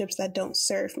relationships that don't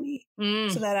serve me,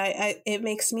 so that it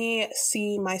makes me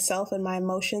see myself and my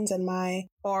emotions and my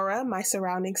aura, my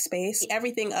surrounding space,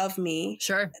 everything of me,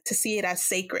 to see it as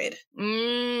sacred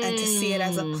and to see it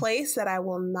as a place that I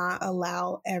will not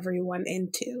allow everyone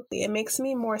into. It makes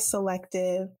me more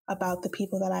selective about the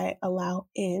people that I allow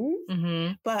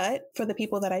in, but for the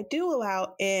people that I do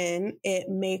allow in, it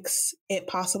makes it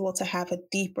possible to have a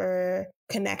deeper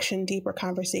connection, deeper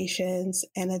conversations,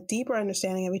 and a deeper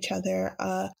understanding of each other,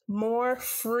 a more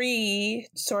free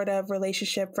sort of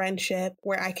relationship, friendship,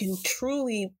 where I can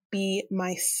truly be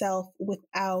myself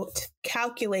without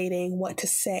calculating what to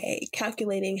say,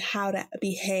 calculating how to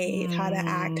behave, how to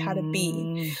act, how to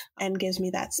be, and gives me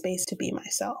that space to be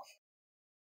myself.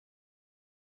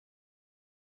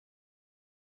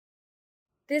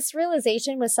 This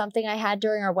realization was something I had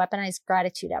during our Weaponized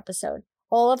Gratitude episode.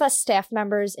 All of us staff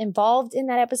members involved in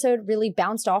that episode really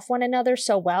bounced off one another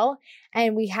so well,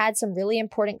 and we had some really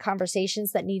important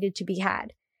conversations that needed to be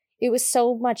had. It was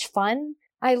so much fun.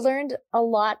 I learned a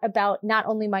lot about not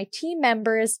only my team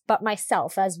members, but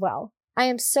myself as well. I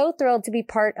am so thrilled to be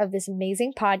part of this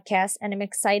amazing podcast, and I'm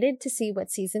excited to see what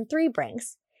season 3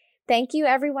 brings. Thank you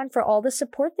everyone for all the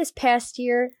support this past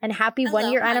year, and happy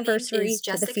 1-year anniversary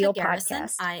to the Feel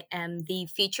podcast. I am the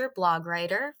feature blog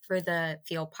writer for the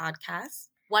Feel podcast.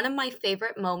 One of my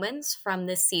favorite moments from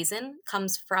this season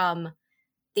comes from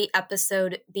the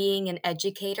episode Being an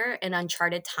Educator in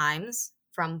Uncharted Times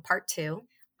from part 2.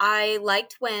 I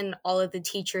liked when all of the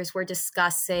teachers were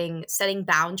discussing setting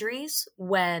boundaries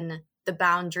when the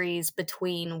boundaries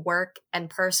between work and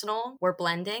personal were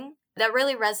blending. That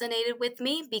really resonated with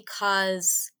me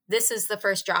because this is the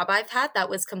first job I've had that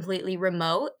was completely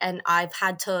remote, and I've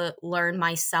had to learn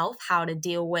myself how to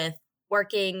deal with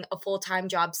working a full-time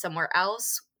job somewhere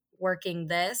else, working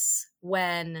this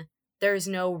when there's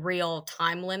no real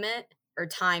time limit or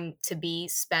time to be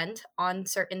spent on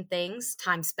certain things,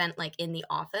 time spent like in the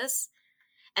office.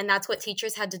 And that's what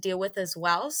teachers had to deal with as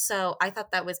well. So I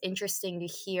thought that was interesting to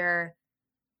hear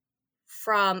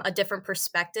from a different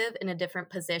perspective in a different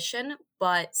position,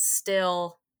 but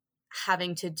still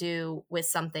having to do with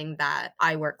something that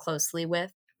I work closely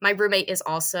with. My roommate is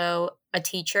also a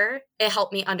teacher. It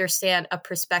helped me understand a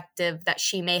perspective that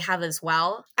she may have as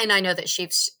well. And I know that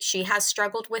she has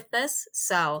struggled with this.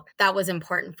 So that was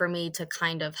important for me to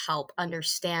kind of help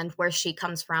understand where she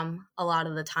comes from a lot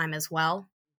of the time as well.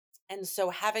 And so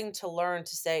having to learn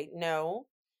to say no,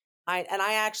 I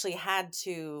actually had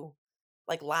to,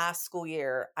 like last school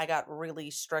year, I got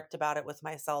really strict about it with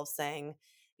myself, saying,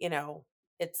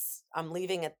 I'm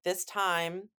leaving at this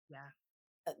time. Yeah.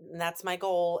 And that's my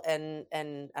goal, and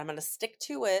I'm going to stick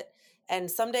to it. And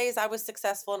some days I was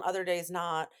successful and other days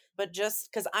not, but just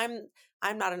because I'm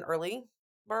not an early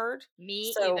bird.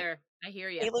 Me either. I hear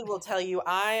you. Haley will tell you,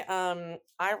 I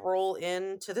roll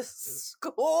into the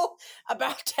school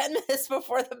about 10 minutes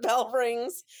before the bell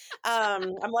rings.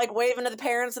 I'm like waving to the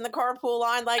parents in the carpool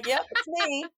line, like, yep, it's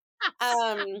me.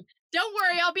 Don't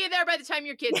worry, I'll be there by the time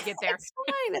your kids get there.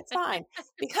 It's fine.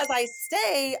 Because I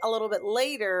stay a little bit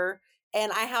later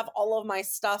and I have all of my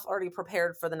stuff already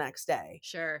prepared for the next day.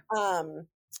 Sure.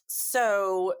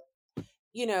 So,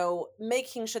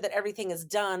 making sure that everything is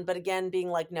done, but again, being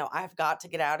like, no, I've got to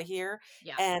get out of here.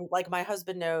 Yeah. And like my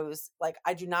husband knows, like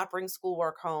I do not bring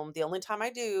schoolwork home. The only time I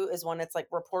do is when it's like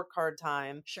report card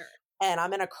time. Sure. And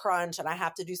I'm in a crunch and I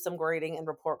have to do some grading and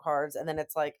report cards. And then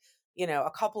it's like,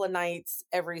 a couple of nights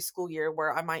every school year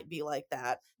where I might be like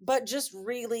that. But just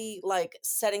really like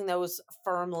setting those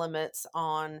firm limits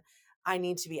on, I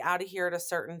need to be out of here at a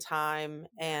certain time.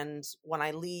 And when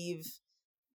I leave,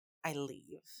 I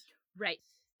leave. Right.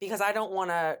 Because I don't want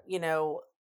to,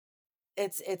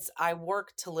 I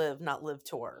work to live, not live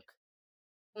to work.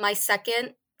 My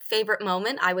second favorite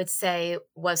moment, I would say,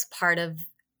 was part of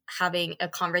having a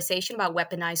conversation about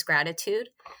weaponized gratitude.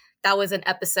 That was an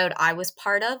episode I was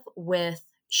part of with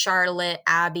Charlotte,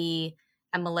 Abby,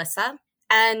 and Melissa.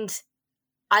 And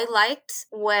I liked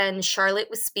when Charlotte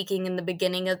was speaking in the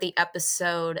beginning of the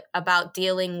episode about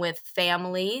dealing with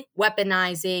family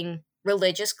weaponizing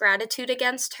religious gratitude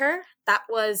against her. That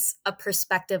was a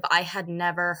perspective I had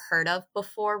never heard of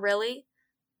before, really.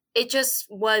 It just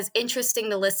was interesting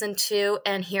to listen to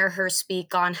and hear her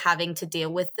speak on having to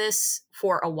deal with this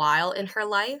for a while in her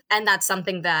life. And that's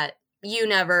something that you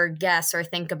never guess or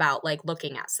think about, like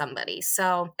looking at somebody.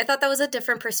 So I thought that was a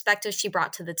different perspective she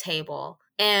brought to the table.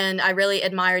 And I really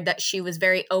admired that she was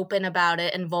very open about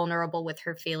it and vulnerable with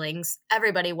her feelings.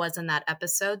 Everybody was in that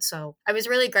episode. So I was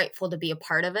really grateful to be a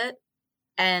part of it.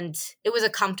 And it was a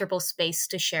comfortable space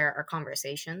to share our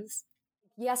conversations.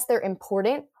 Yes, they're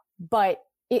important, but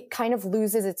it kind of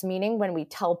loses its meaning when we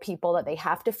tell people that they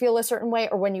have to feel a certain way,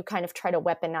 or when you kind of try to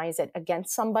weaponize it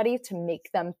against somebody to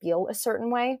make them feel a certain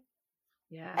way.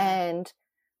 Yeah. And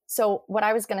so what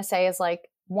I was going to say is, like,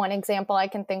 one example I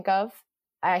can think of,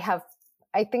 I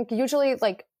think usually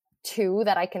like two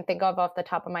that I can think of off the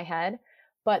top of my head.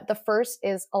 But the first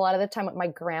is a lot of the time with my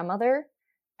grandmother.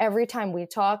 Every time we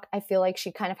talk, I feel like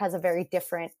she kind of has a very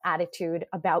different attitude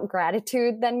about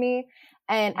gratitude than me.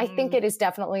 And I think it is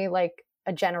definitely like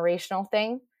a generational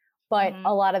thing. But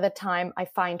a lot of the time I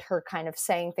find her kind of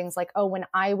saying things like, oh, when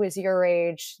I was your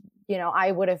age,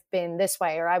 I would have been this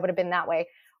way, or I would have been that way.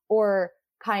 Or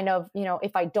kind of,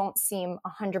 if I don't seem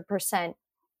 100%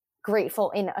 grateful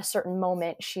in a certain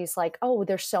moment, she's like, oh,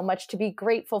 there's so much to be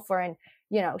grateful for. And,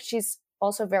 she's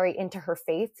also very into her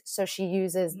faith. So she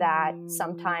uses that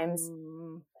sometimes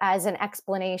as an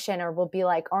explanation, or will be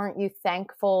like, aren't you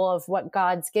thankful of what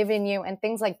God's given you, and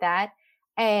things like that.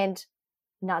 And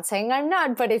not saying I'm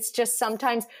not, but it's just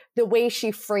sometimes the way she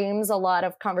frames a lot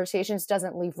of conversations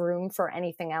doesn't leave room for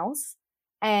anything else.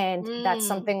 And that's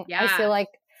something I feel like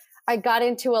I got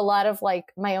into a lot of like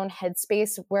my own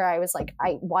headspace where I was like,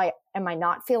 why am I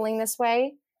not feeling this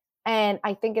way? And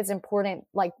I think it's important,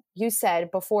 like you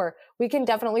said before, we can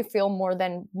definitely feel more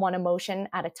than one emotion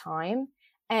at a time.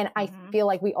 And I feel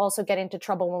like we also get into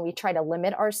trouble when we try to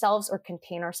limit ourselves or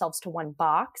contain ourselves to one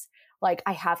box. Like,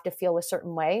 I have to feel a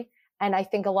certain way. And I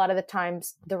think a lot of the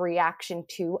times the reaction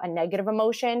to a negative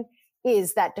emotion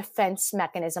is that defense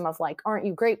mechanism of like, aren't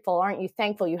you grateful? Aren't you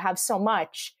thankful? You have so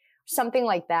much, something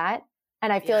like that.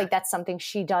 And I feel like that's something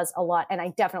she does a lot. And I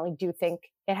definitely do think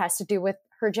it has to do with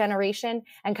her generation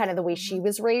and kind of the way she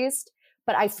was raised.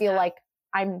 But I feel like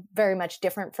I'm very much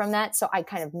different from that. So I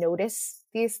kind of notice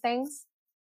these things.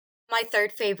 My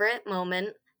third favorite moment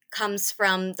comes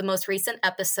from the most recent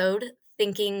episode,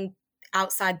 Thinking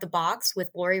Outside the Box,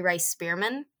 with Lori Rice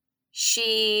Spearman.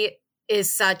 She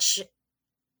is such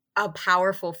a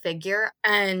powerful figure,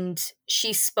 and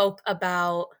she spoke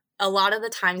about a lot of the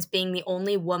times being the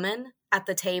only woman at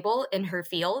the table in her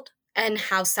field, and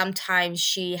how sometimes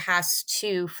she has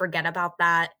to forget about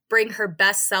that, bring her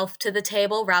best self to the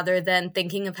table rather than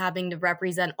thinking of having to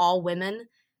represent all women,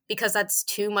 because that's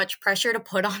too much pressure to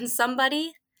put on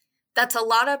somebody. That's a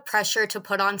lot of pressure to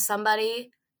put on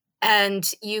somebody, and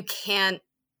you can't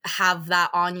have that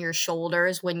on your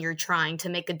shoulders when you're trying to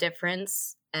make a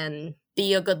difference and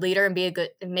be a good leader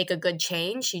and make a good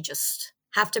change. You just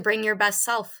have to bring your best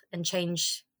self and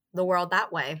change the world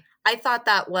that way. I thought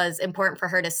that was important for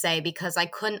her to say, because I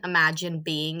couldn't imagine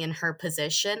being in her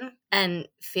position and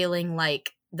feeling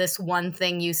like this one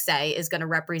thing you say is going to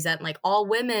represent like all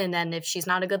women. And if she's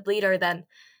not a good leader, then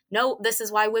no, this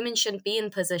is why women shouldn't be in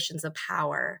positions of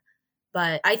power.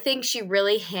 But I think she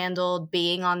really handled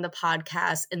being on the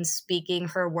podcast and speaking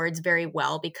her words very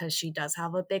well, because she does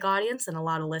have a big audience and a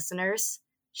lot of listeners.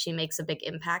 She makes a big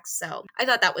impact. So I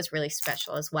thought that was really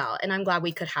special as well. And I'm glad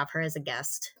we could have her as a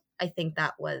guest. I think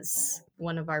that was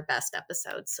one of our best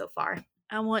episodes so far.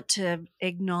 I want to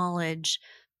acknowledge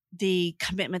the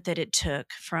commitment that it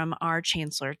took from our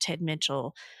chancellor, Ted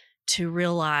Mitchell, to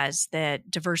realize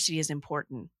that diversity is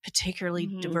important, particularly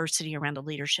diversity around a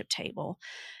leadership table.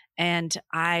 And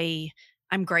I'm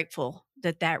grateful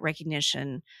that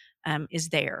recognition is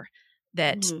there,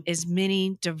 that as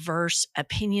many diverse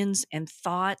opinions and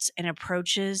thoughts and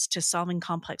approaches to solving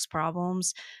complex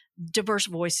problems, diverse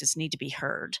voices need to be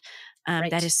heard.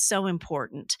 That is so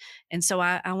important. And so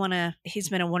he's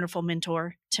been a wonderful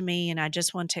mentor to me, and I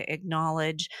just want to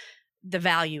acknowledge the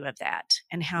value of that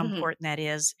and how important that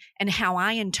is, and how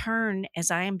I, in turn,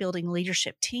 as I am building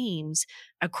leadership teams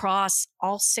across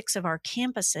all 6 of our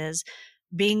campuses,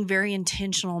 being very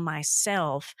intentional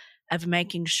myself of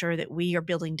making sure that we are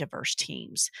building diverse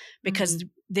teams, because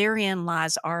therein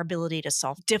lies our ability to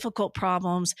solve difficult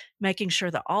problems, making sure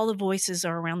that all the voices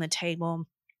are around the table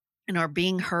and are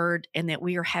being heard, and that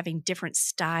we are having different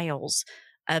styles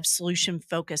of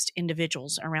solution-focused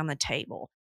individuals around the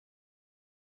table.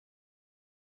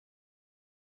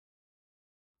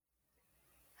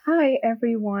 Hi,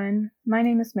 everyone. My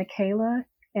name is Michaela,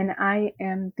 and I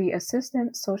am the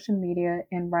Assistant Social Media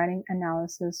and Writing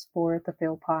Analysis for the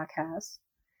Phil Podcast.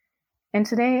 And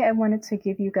today I wanted to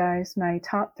give you guys my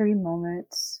top 3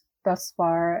 moments thus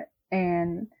far.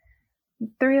 And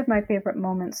 3 of my favorite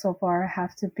moments so far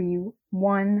have to be: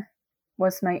 1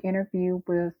 was my interview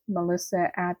with Melissa,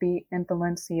 Abby, and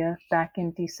Valencia back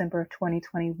in December of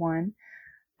 2021.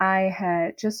 I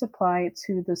had just applied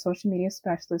to the social media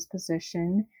specialist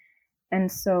position. And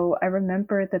so I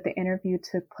remember that the interview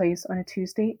took place on a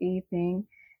Tuesday evening.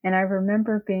 And I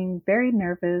remember being very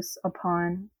nervous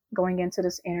upon going into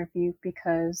this interview,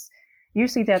 because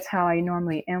usually that's how I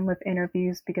normally am with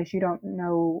interviews, because you don't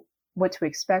know what to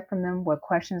expect from them, what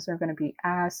questions are going to be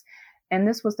asked. And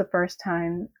this was the first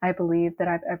time, I believe, that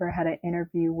I've ever had an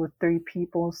interview with 3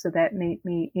 people. So that made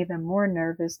me even more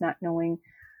nervous, not knowing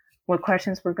what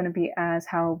questions were going to be asked,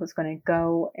 how it was going to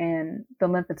go, and the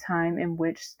length of time in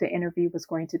which the interview was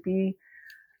going to be.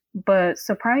 But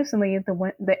surprisingly,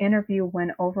 the interview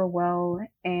went over well,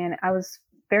 and I was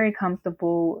very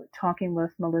comfortable talking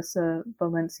with Melissa,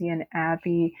 Valencia, and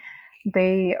Abby.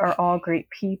 They are all great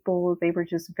people. They were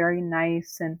just very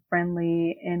nice and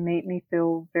friendly and made me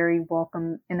feel very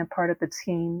welcome and a part of the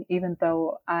team, even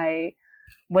though I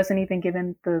wasn't even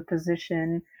given the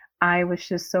position. I was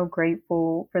just so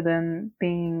grateful for them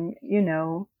being,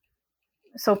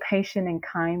 so patient and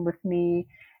kind with me.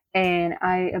 And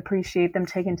I appreciate them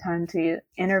taking time to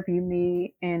interview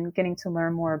me and getting to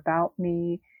learn more about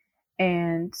me.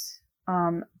 And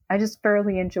I just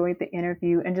thoroughly enjoyed the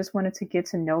interview and just wanted to get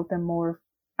to know them more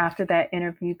after that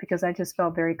interview, because I just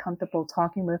felt very comfortable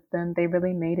talking with them. They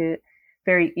really made it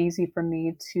very easy for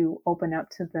me to open up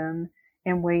to them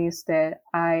in ways that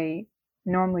I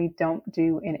normally don't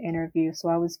do in interviews. So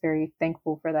I was very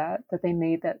thankful for that they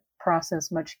made that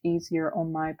process much easier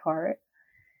on my part.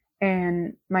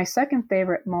 And my second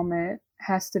favorite moment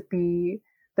has to be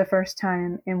the first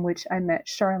time in which I met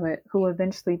Charlotte, who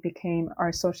eventually became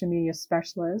our social media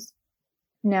specialist.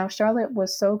 Now, Charlotte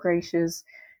was so gracious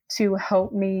to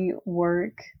help me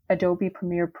work Adobe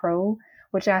Premiere Pro,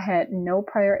 which I had no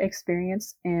prior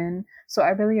experience in. So I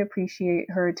really appreciate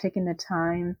her taking the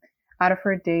time out of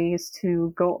her days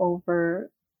to go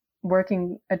over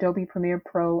working Adobe Premiere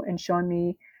Pro and showing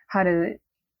me how to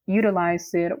utilize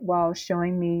it, while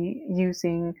showing me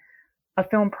using a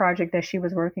film project that she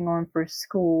was working on for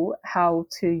school, how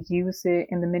to use it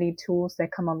and the many tools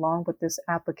that come along with this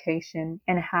application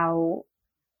and how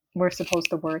we're supposed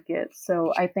to work it.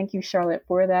 So I thank you, Charlotte,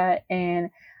 for that.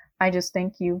 And I just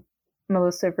thank you,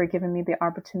 Melissa, for giving me the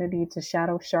opportunity to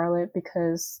shadow Charlotte,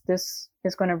 because this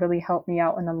is going to really help me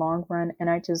out in the long run. And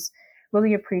I just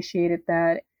really appreciated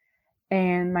that.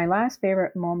 And my last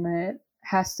favorite moment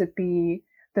has to be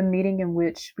the meeting in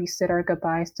which we said our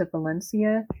goodbyes to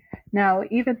Valencia. Now,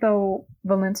 even though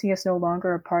Valencia is no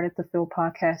longer a part of the Phil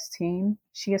Podcast team,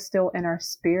 she is still in our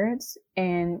spirits,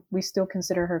 and we still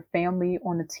consider her family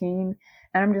on the team.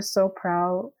 And I'm just so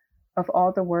proud of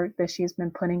all the work that she's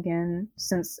been putting in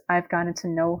since I've gotten to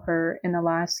know her in the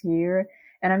last year.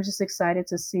 And I'm just excited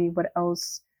to see what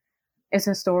else is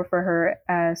in store for her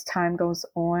as time goes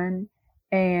on.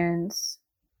 And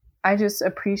I just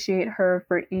appreciate her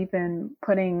for even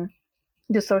putting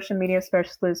the social media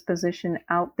specialist position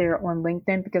out there on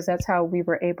LinkedIn, because that's how we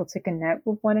were able to connect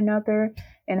with one another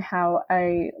and how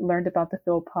I learned about the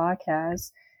Phil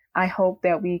Podcast. I hope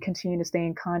that we continue to stay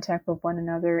in contact with one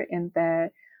another, and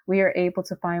that we are able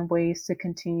to find ways to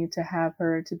continue to have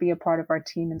her to be a part of our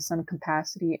team in some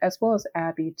capacity, as well as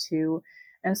Abby too.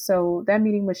 And so that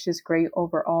meeting was just great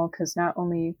overall, because not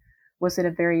only was it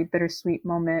a very bittersweet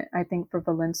moment, I think, for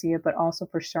Valencia, but also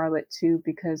for Charlotte too,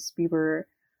 because we were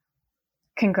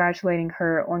congratulating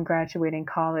her on graduating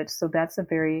college. So that's a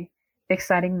very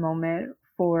exciting moment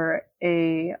for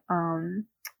a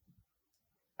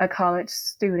college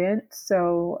student.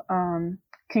 So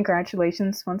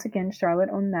congratulations once again, Charlotte,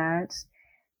 on that.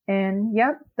 And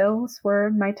yep, those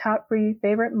were my top 3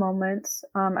 favorite moments.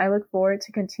 I look forward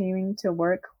to continuing to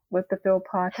work with the Phil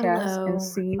podcast and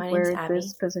see where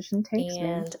this position takes me.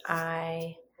 And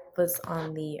I was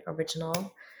on the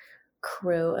original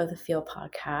crew of the Phil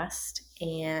podcast,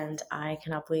 and I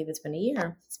cannot believe it's been a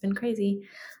year. It's been crazy.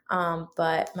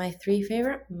 But my 3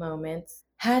 favorite moments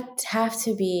have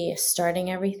to be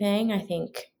starting everything. I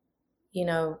think,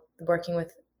 working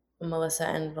with Melissa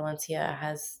and Valencia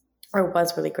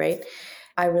was really great.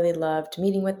 I really loved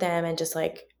meeting with them and just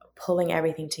like pulling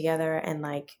everything together and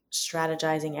like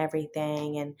strategizing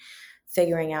everything and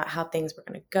figuring out how things were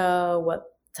going to go, what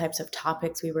types of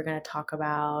topics we were going to talk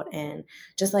about, and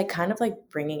just like kind of like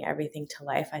bringing everything to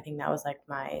life. I think that was like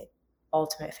my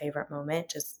ultimate favorite moment,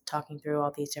 just talking through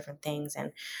all these different things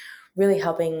and really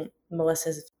helping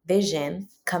Melissa's vision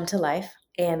come to life.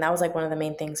 And that was like one of the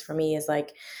main things for me is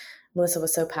like Melissa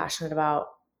was so passionate about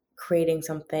creating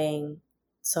something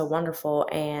so wonderful,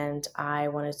 and I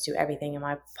wanted to do everything in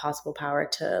my possible power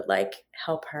to like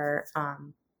help her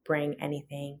bring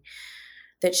anything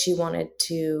that she wanted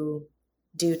to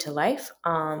do to life.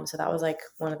 So that was like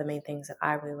one of the main things that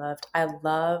I really loved. I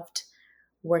loved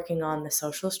working on the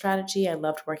social strategy. I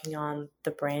loved working on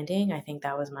the branding. I think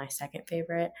that was my second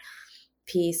favorite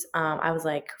piece. I was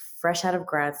like fresh out of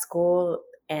grad school,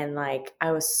 and like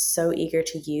I was so eager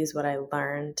to use what I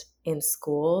learned in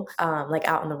school, like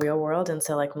out in the real world. And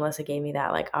so like Melissa gave me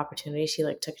that like opportunity. She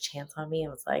like took a chance on me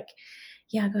and was like,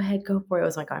 yeah, go ahead, go for it. It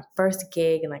was like my first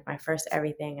gig and like my first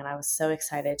everything. And I was so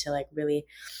excited to like really,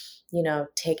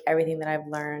 take everything that I've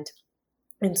learned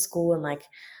in school and like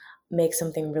make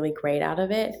something really great out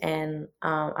of it. And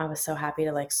I was so happy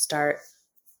to like start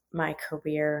my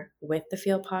career with the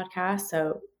Field podcast.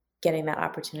 So getting that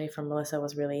opportunity from Melissa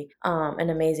was really an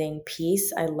amazing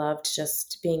piece. I loved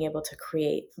just being able to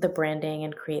create the branding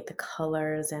and create the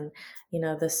colors and,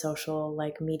 the social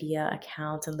like media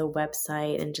accounts and the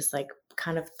website, and just like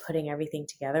kind of putting everything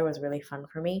together was really fun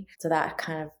for me. So that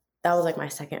was like my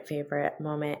second favorite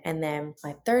moment. And then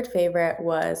my third favorite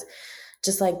was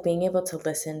just like being able to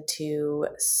listen to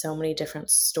so many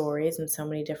different stories and so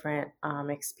many different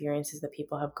experiences that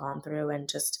people have gone through, and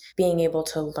just being able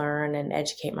to learn and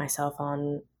educate myself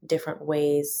on different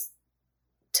ways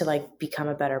to like become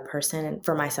a better person and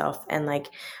for myself, and like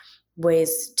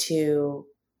ways to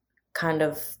kind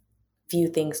of view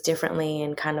things differently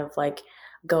and kind of like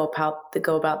go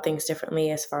about things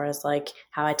differently as far as like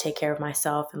how I take care of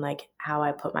myself and like how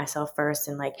I put myself first,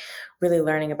 and like really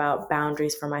learning about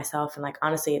boundaries for myself. And like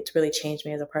honestly, it's really changed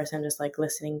me as a person, just like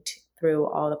listening through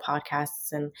all the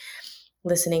podcasts and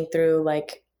listening through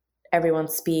like everyone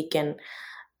speak, and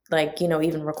like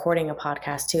even recording a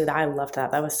podcast too. I loved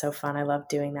that. That was so fun. I loved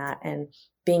doing that, and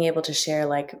being able to share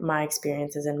like my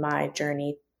experiences and my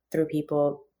journey through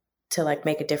people to like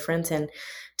make a difference and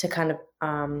to kind of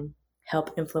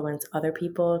help influence other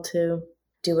people to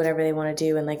do whatever they want to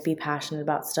do and like be passionate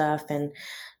about stuff, and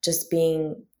just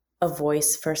being a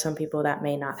voice for some people that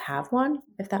may not have one,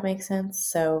 if that makes sense.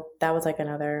 So that was like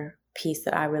another piece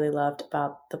that I really loved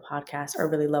about the podcast, or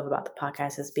really love about the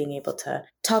podcast, is being able to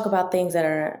talk about things that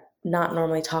are not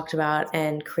normally talked about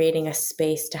and creating a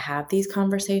space to have these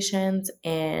conversations.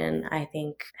 And I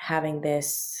think having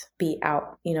this be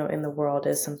out, in the world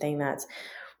is something that's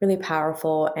really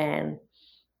powerful and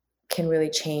can really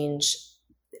change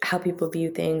how people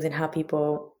view things and how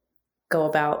people go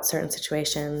about certain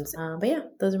situations. But yeah,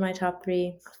 those are my top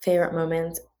 3 favorite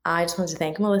moments. I just wanted to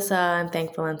thank Melissa and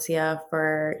thank Valencia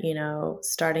for,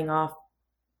 starting off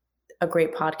a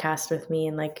great podcast with me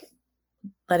and like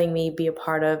letting me be a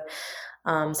part of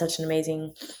such an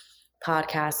amazing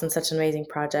podcast and such an amazing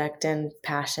project and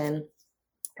passion.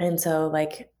 And so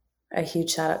like a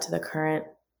huge shout out to the current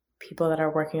people that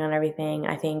are working on everything.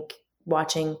 I think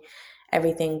watching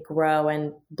everything grow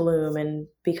and bloom and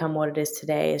become what it is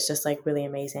today is just like really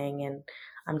amazing. And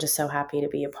I'm just so happy to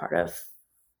be a part of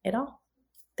it all.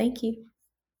 Thank you.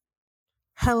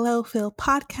 Hello, Phil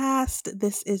Podcast.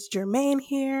 This is Jermaine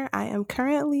here. I am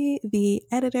currently the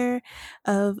editor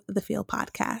of the Phil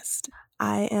Podcast.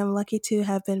 I am lucky to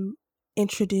have been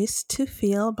introduced to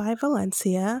Phil by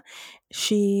Valencia.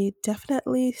 She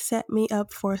definitely set me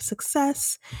up for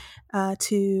success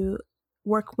to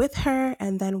work with her.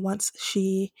 And then once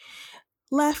she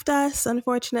left us,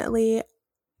 unfortunately,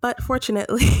 But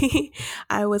fortunately,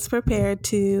 I was prepared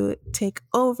to take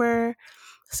over.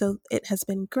 So it has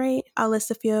been great. I'll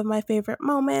list a few of my favorite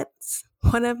moments.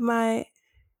 One of my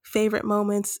favorite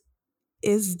moments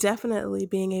is definitely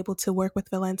being able to work with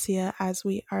Valencia, as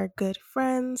we are good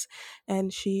friends,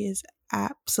 and she is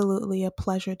absolutely a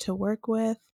pleasure to work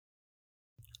with.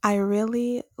 I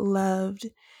really loved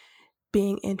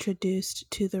being introduced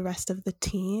to the rest of the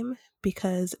team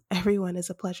because everyone is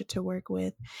a pleasure to work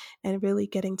with, and really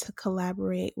getting to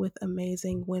collaborate with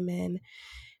amazing women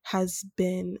has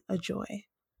been a joy.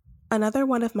 Another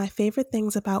one of my favorite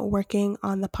things about working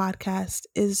on the podcast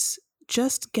is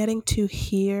just getting to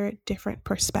hear different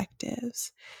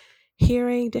perspectives,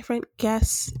 hearing different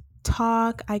guests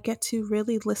talk. I get to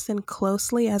really listen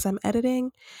closely as I'm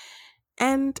editing,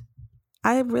 and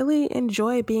I really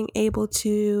enjoy being able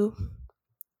to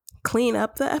clean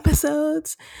up the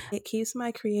episodes. It keeps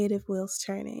my creative wheels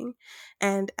turning,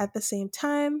 and at the same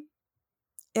time,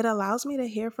 it allows me to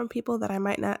hear from people that I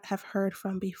might not have heard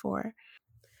from before.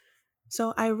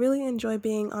 So I really enjoy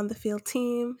being on the field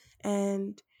team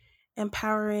and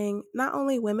empowering not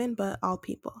only women, but all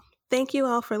people. Thank you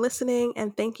all for listening,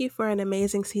 and thank you for an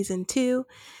amazing season 2.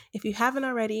 If you haven't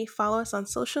already, follow us on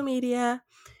social media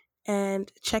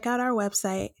and check out our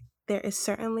website. There is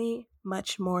certainly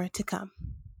much more to come.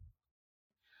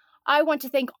 I want to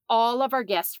thank all of our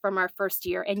guests from our first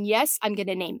year. And yes, I'm going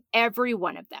to name every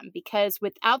one of them because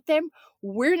without them,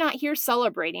 we're not here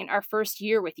celebrating our first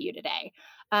year with you today.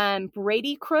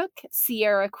 Brady Crook,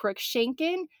 Sierra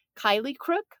Crook-Shankin, Kylie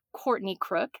Crook, Courtney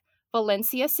Crook,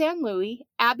 Valencia San Louis,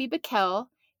 Abby Backel,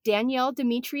 Danielle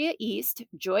Demetria East,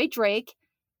 Joy Drake,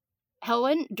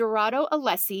 Helen Dorado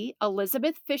Alessi,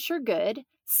 Elizabeth Fisher Good,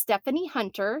 Stephanie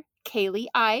Hunter, Kaylee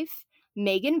Ive,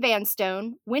 Megan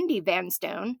Vanstone, Wendy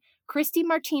Vanstone, Christy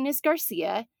Martinez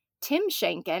Garcia, Tim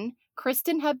Shankin,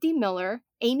 Kristen Hubdy Miller,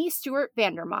 Amy Stewart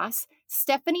Vandermoss,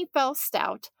 Stephanie Fell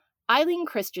Stout, Eileen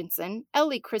Christensen,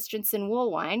 Ellie Christensen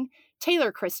Woolwine,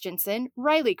 Taylor Christensen,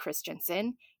 Riley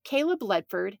Christensen, Caleb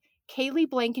Ledford, Kaylee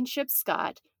Blankenship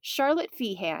Scott, Charlotte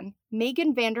Feehan,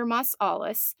 Megan Vandermoss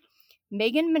Allis,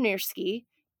 Megan Minersky,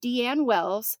 Deanne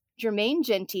Wells, Jermaine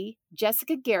Genty,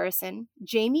 Jessica Garrison,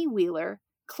 Jamie Wheeler,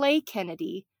 Clay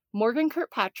Kennedy, Morgan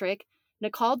Kirkpatrick,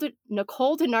 Nicole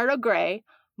DiNardo Gray,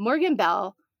 Morgan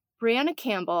Bell, Brianna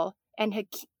Campbell, and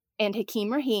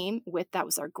Hakeem Rahim. That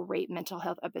was our great mental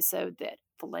health episode that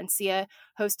Valencia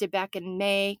hosted back in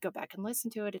May. Go back and listen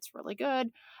to it. It's really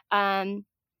good.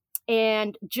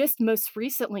 And just most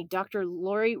recently, Dr.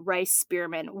 Lori Rice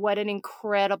Spearman. What an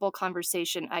incredible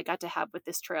conversation I got to have with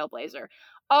this trailblazer.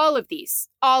 All of these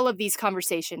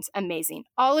conversations, amazing.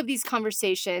 All of these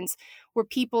conversations were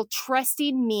people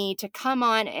trusting me to come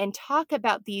on and talk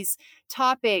about these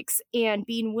topics and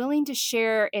being willing to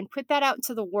share and put that out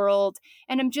into the world.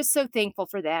 And I'm just so thankful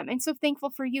for them and so thankful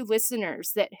for you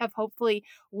listeners that have hopefully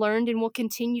learned and will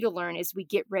continue to learn as we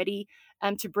get ready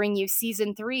to bring you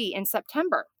season 3 in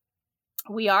September.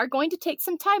 We are going to take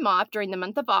some time off during the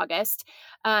month of August,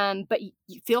 but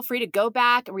you feel free to go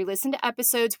back and re-listen to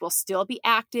episodes. We'll still be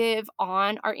active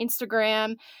on our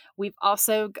Instagram.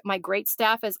 My great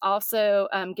staff is also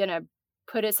going to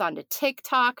put us onto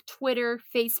TikTok, Twitter,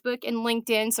 Facebook, and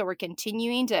LinkedIn. So we're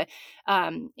continuing to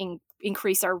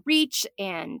increase our reach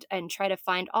and try to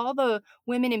find all the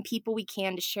women and people we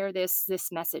can to share this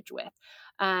message with.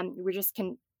 We're just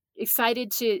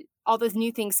excited to all those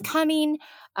new things coming.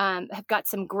 Have got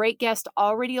some great guests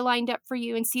already lined up for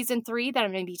you in season 3 that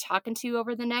I'm going to be talking to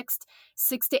over the next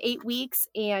 6 to 8 weeks.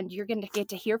 And you're going to get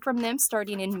to hear from them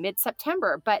starting in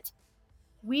mid-September. But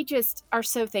we just are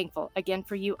so thankful again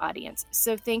for you, audience.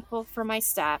 So thankful for my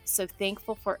staff. So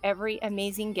thankful for every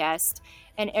amazing guest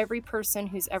and every person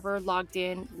who's ever logged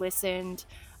in, listened,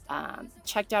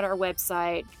 checked out our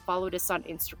website, followed us on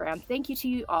Instagram. Thank you to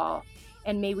you all.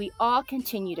 And may we all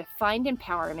continue to find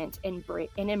empowerment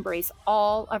and embrace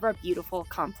all of our beautiful,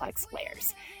 complex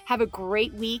layers. Have a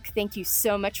great week. Thank you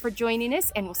so much for joining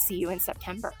us, and we'll see you in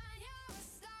September.